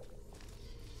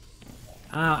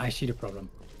 Ah, I see the problem.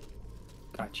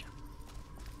 Gotcha.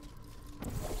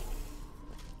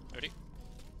 Ready?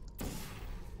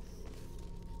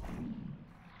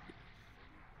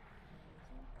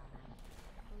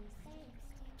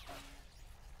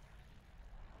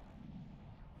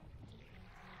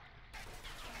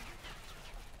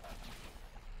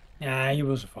 Yeah, you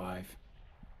will survive.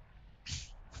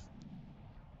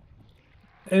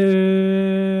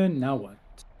 Now what?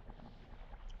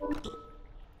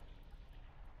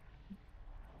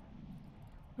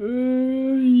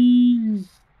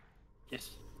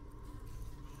 Yes.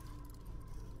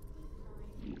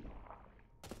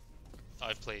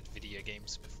 I've played video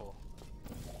games before.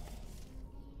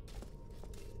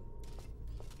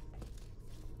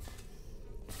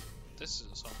 This is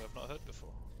a song I've not heard before.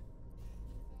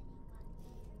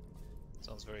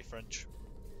 Sounds very French.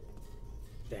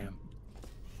 Damn.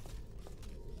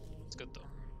 It's good though.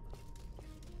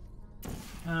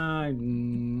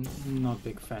 I'm not a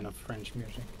big fan of French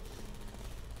music.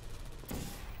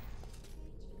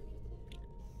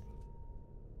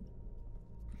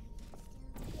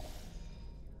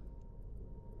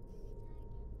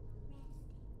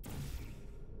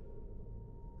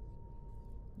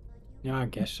 Yeah, I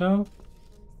guess so.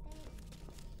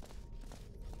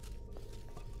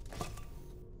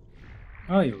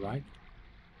 Oh, you're right.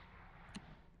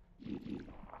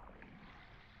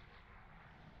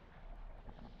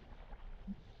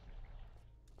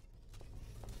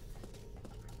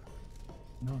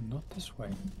 No, not this way.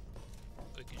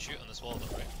 We can shoot on this wall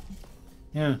though, right?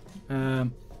 Yeah,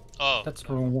 Oh, that's the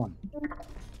no. wrong one.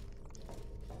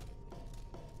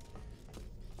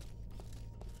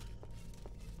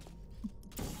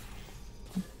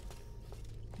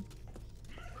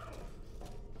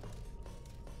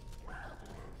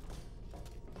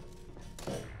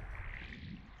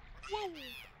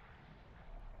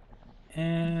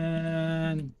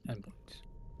 And books.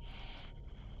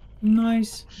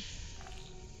 Nice.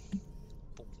 Boom,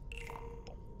 boom, boom.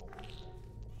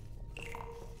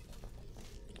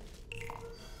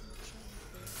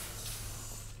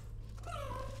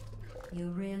 You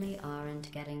really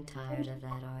aren't getting tired of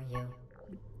that, are you?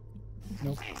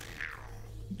 Nope.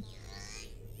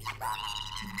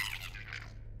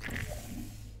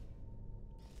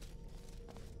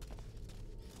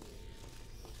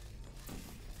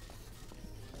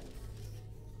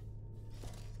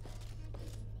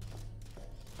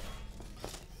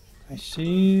 I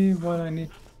see what I need.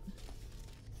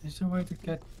 Is there a way to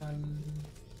get?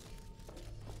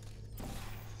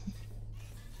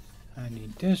 I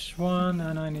need this one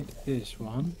and I need this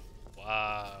one.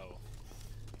 Wow.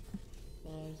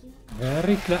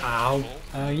 Very clear. Ow.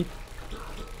 Oh.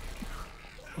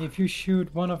 If you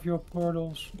shoot one of your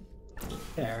portals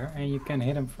there and you can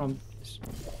hit him from this.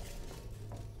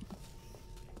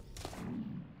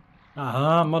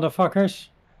 Aha, motherfuckers.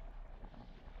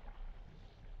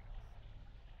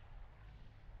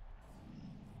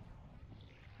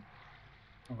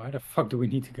 Where the fuck do we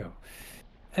need to go?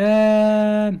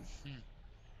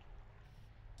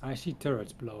 I see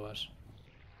turrets below us.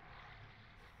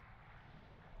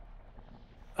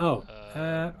 Oh,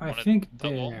 I think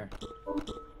that wall? there.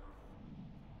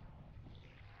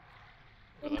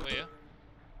 Go that way, yeah?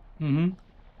 Mm-hmm.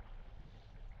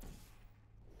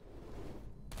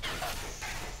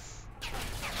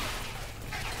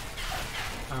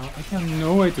 I have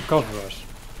no way to cover us.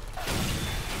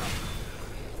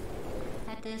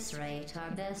 At this rate,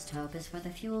 our best hope is for the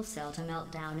fuel cell to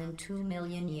melt down in 2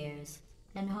 million years,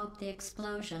 and hope the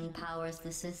explosion powers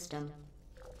the system.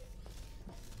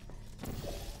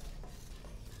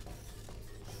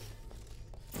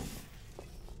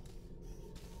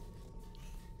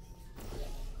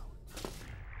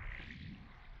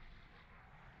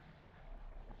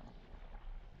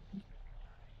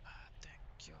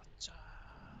 Take your time.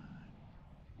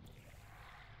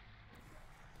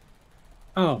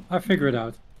 Oh, I figured it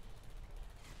out.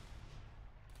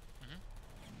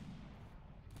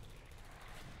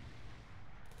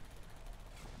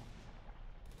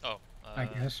 Oh, I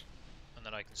guess. and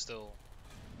then I can still...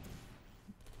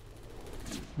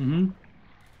 Mm-hmm.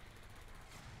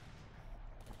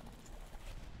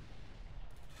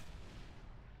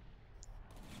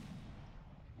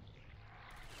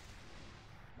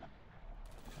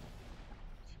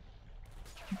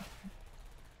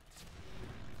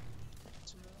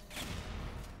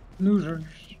 Losers.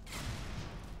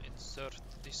 Insert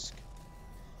disk.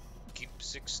 Keep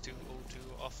 6202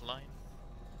 offline.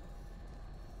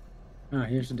 Ah,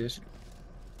 here's the disc.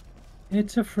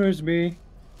 It's a frisbee.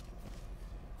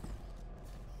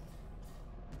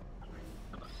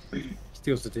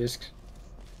 Steals the discs.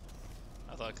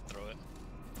 I thought I could throw it.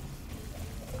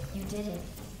 You did it.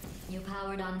 You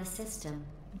powered on the system.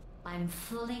 I'm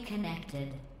fully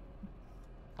connected.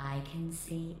 I can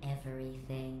see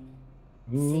everything.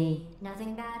 Ooh. See,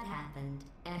 nothing bad happened.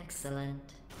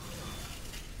 Excellent.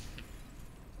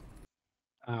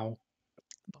 Ow.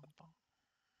 Bum, bum.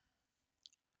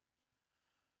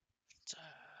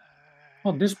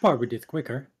 Well, this part we did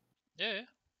quicker. Yeah, yeah.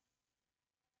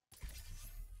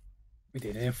 We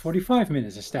did it in 45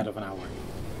 minutes instead of an hour.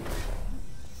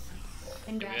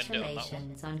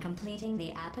 Congratulations on completing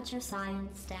the Aperture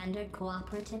Science Standard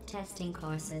Cooperative Testing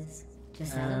courses. To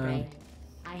celebrate,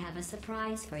 I have a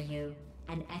surprise for you.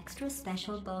 An extra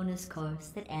special bonus course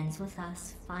that ends with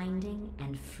us finding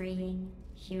and freeing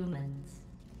humans.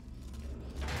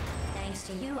 Thanks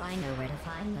to you, I know where to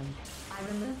find them. I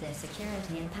removed their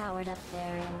security and powered up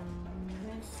their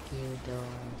rescue door.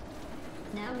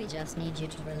 Now we just need you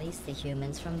to release the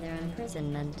humans from their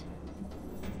imprisonment.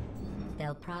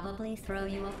 They'll probably throw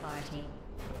you a party.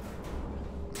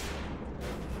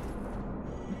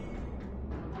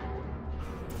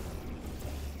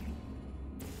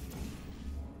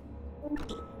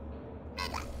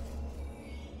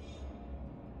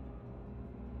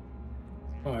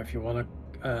 Oh, if you want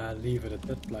to leave it at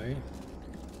that play.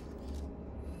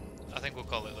 I think we'll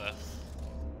call it there.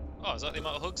 Oh, is that the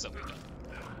amount of hugs that we've done?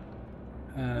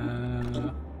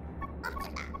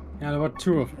 Yeah, there were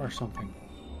 2 or something.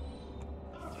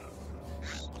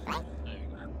 There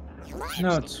we go.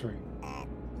 No, it's 3.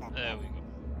 There we go.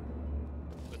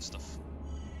 Good stuff.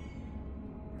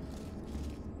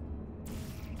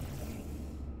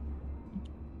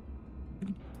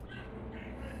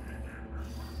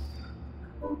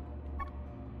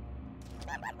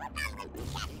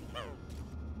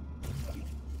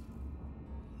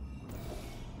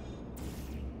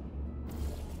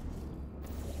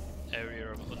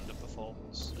 Area of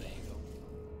underperformance. There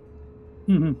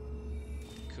you go.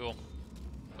 Cool.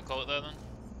 We'll call it there then.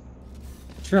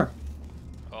 Sure.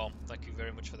 Oh, thank you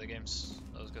very much for the games.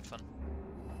 That was good fun.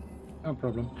 No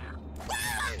problem.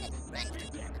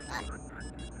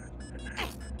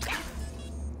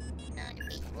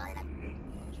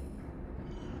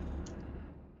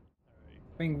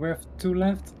 I think we have 2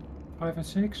 left. 5 and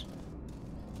 6.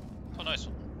 Oh, nice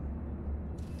one.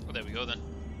 Well, there we go then.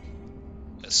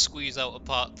 Let's squeeze out a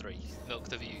part 3. Milk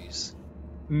the views.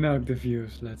 Milk the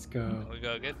views. Let's go. We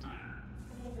go good.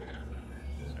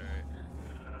 Alright.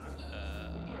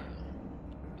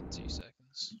 2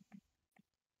 seconds.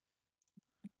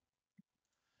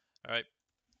 Alright.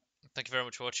 Thank you very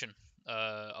much for watching.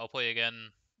 I'll play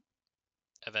again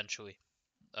eventually.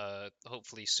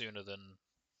 Hopefully sooner than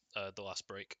the last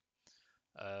break.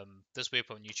 This will be up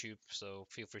on YouTube, so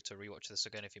feel free to rewatch this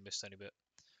again if you missed any bit.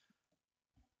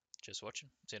 Cheers for watching.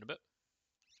 See you in a bit.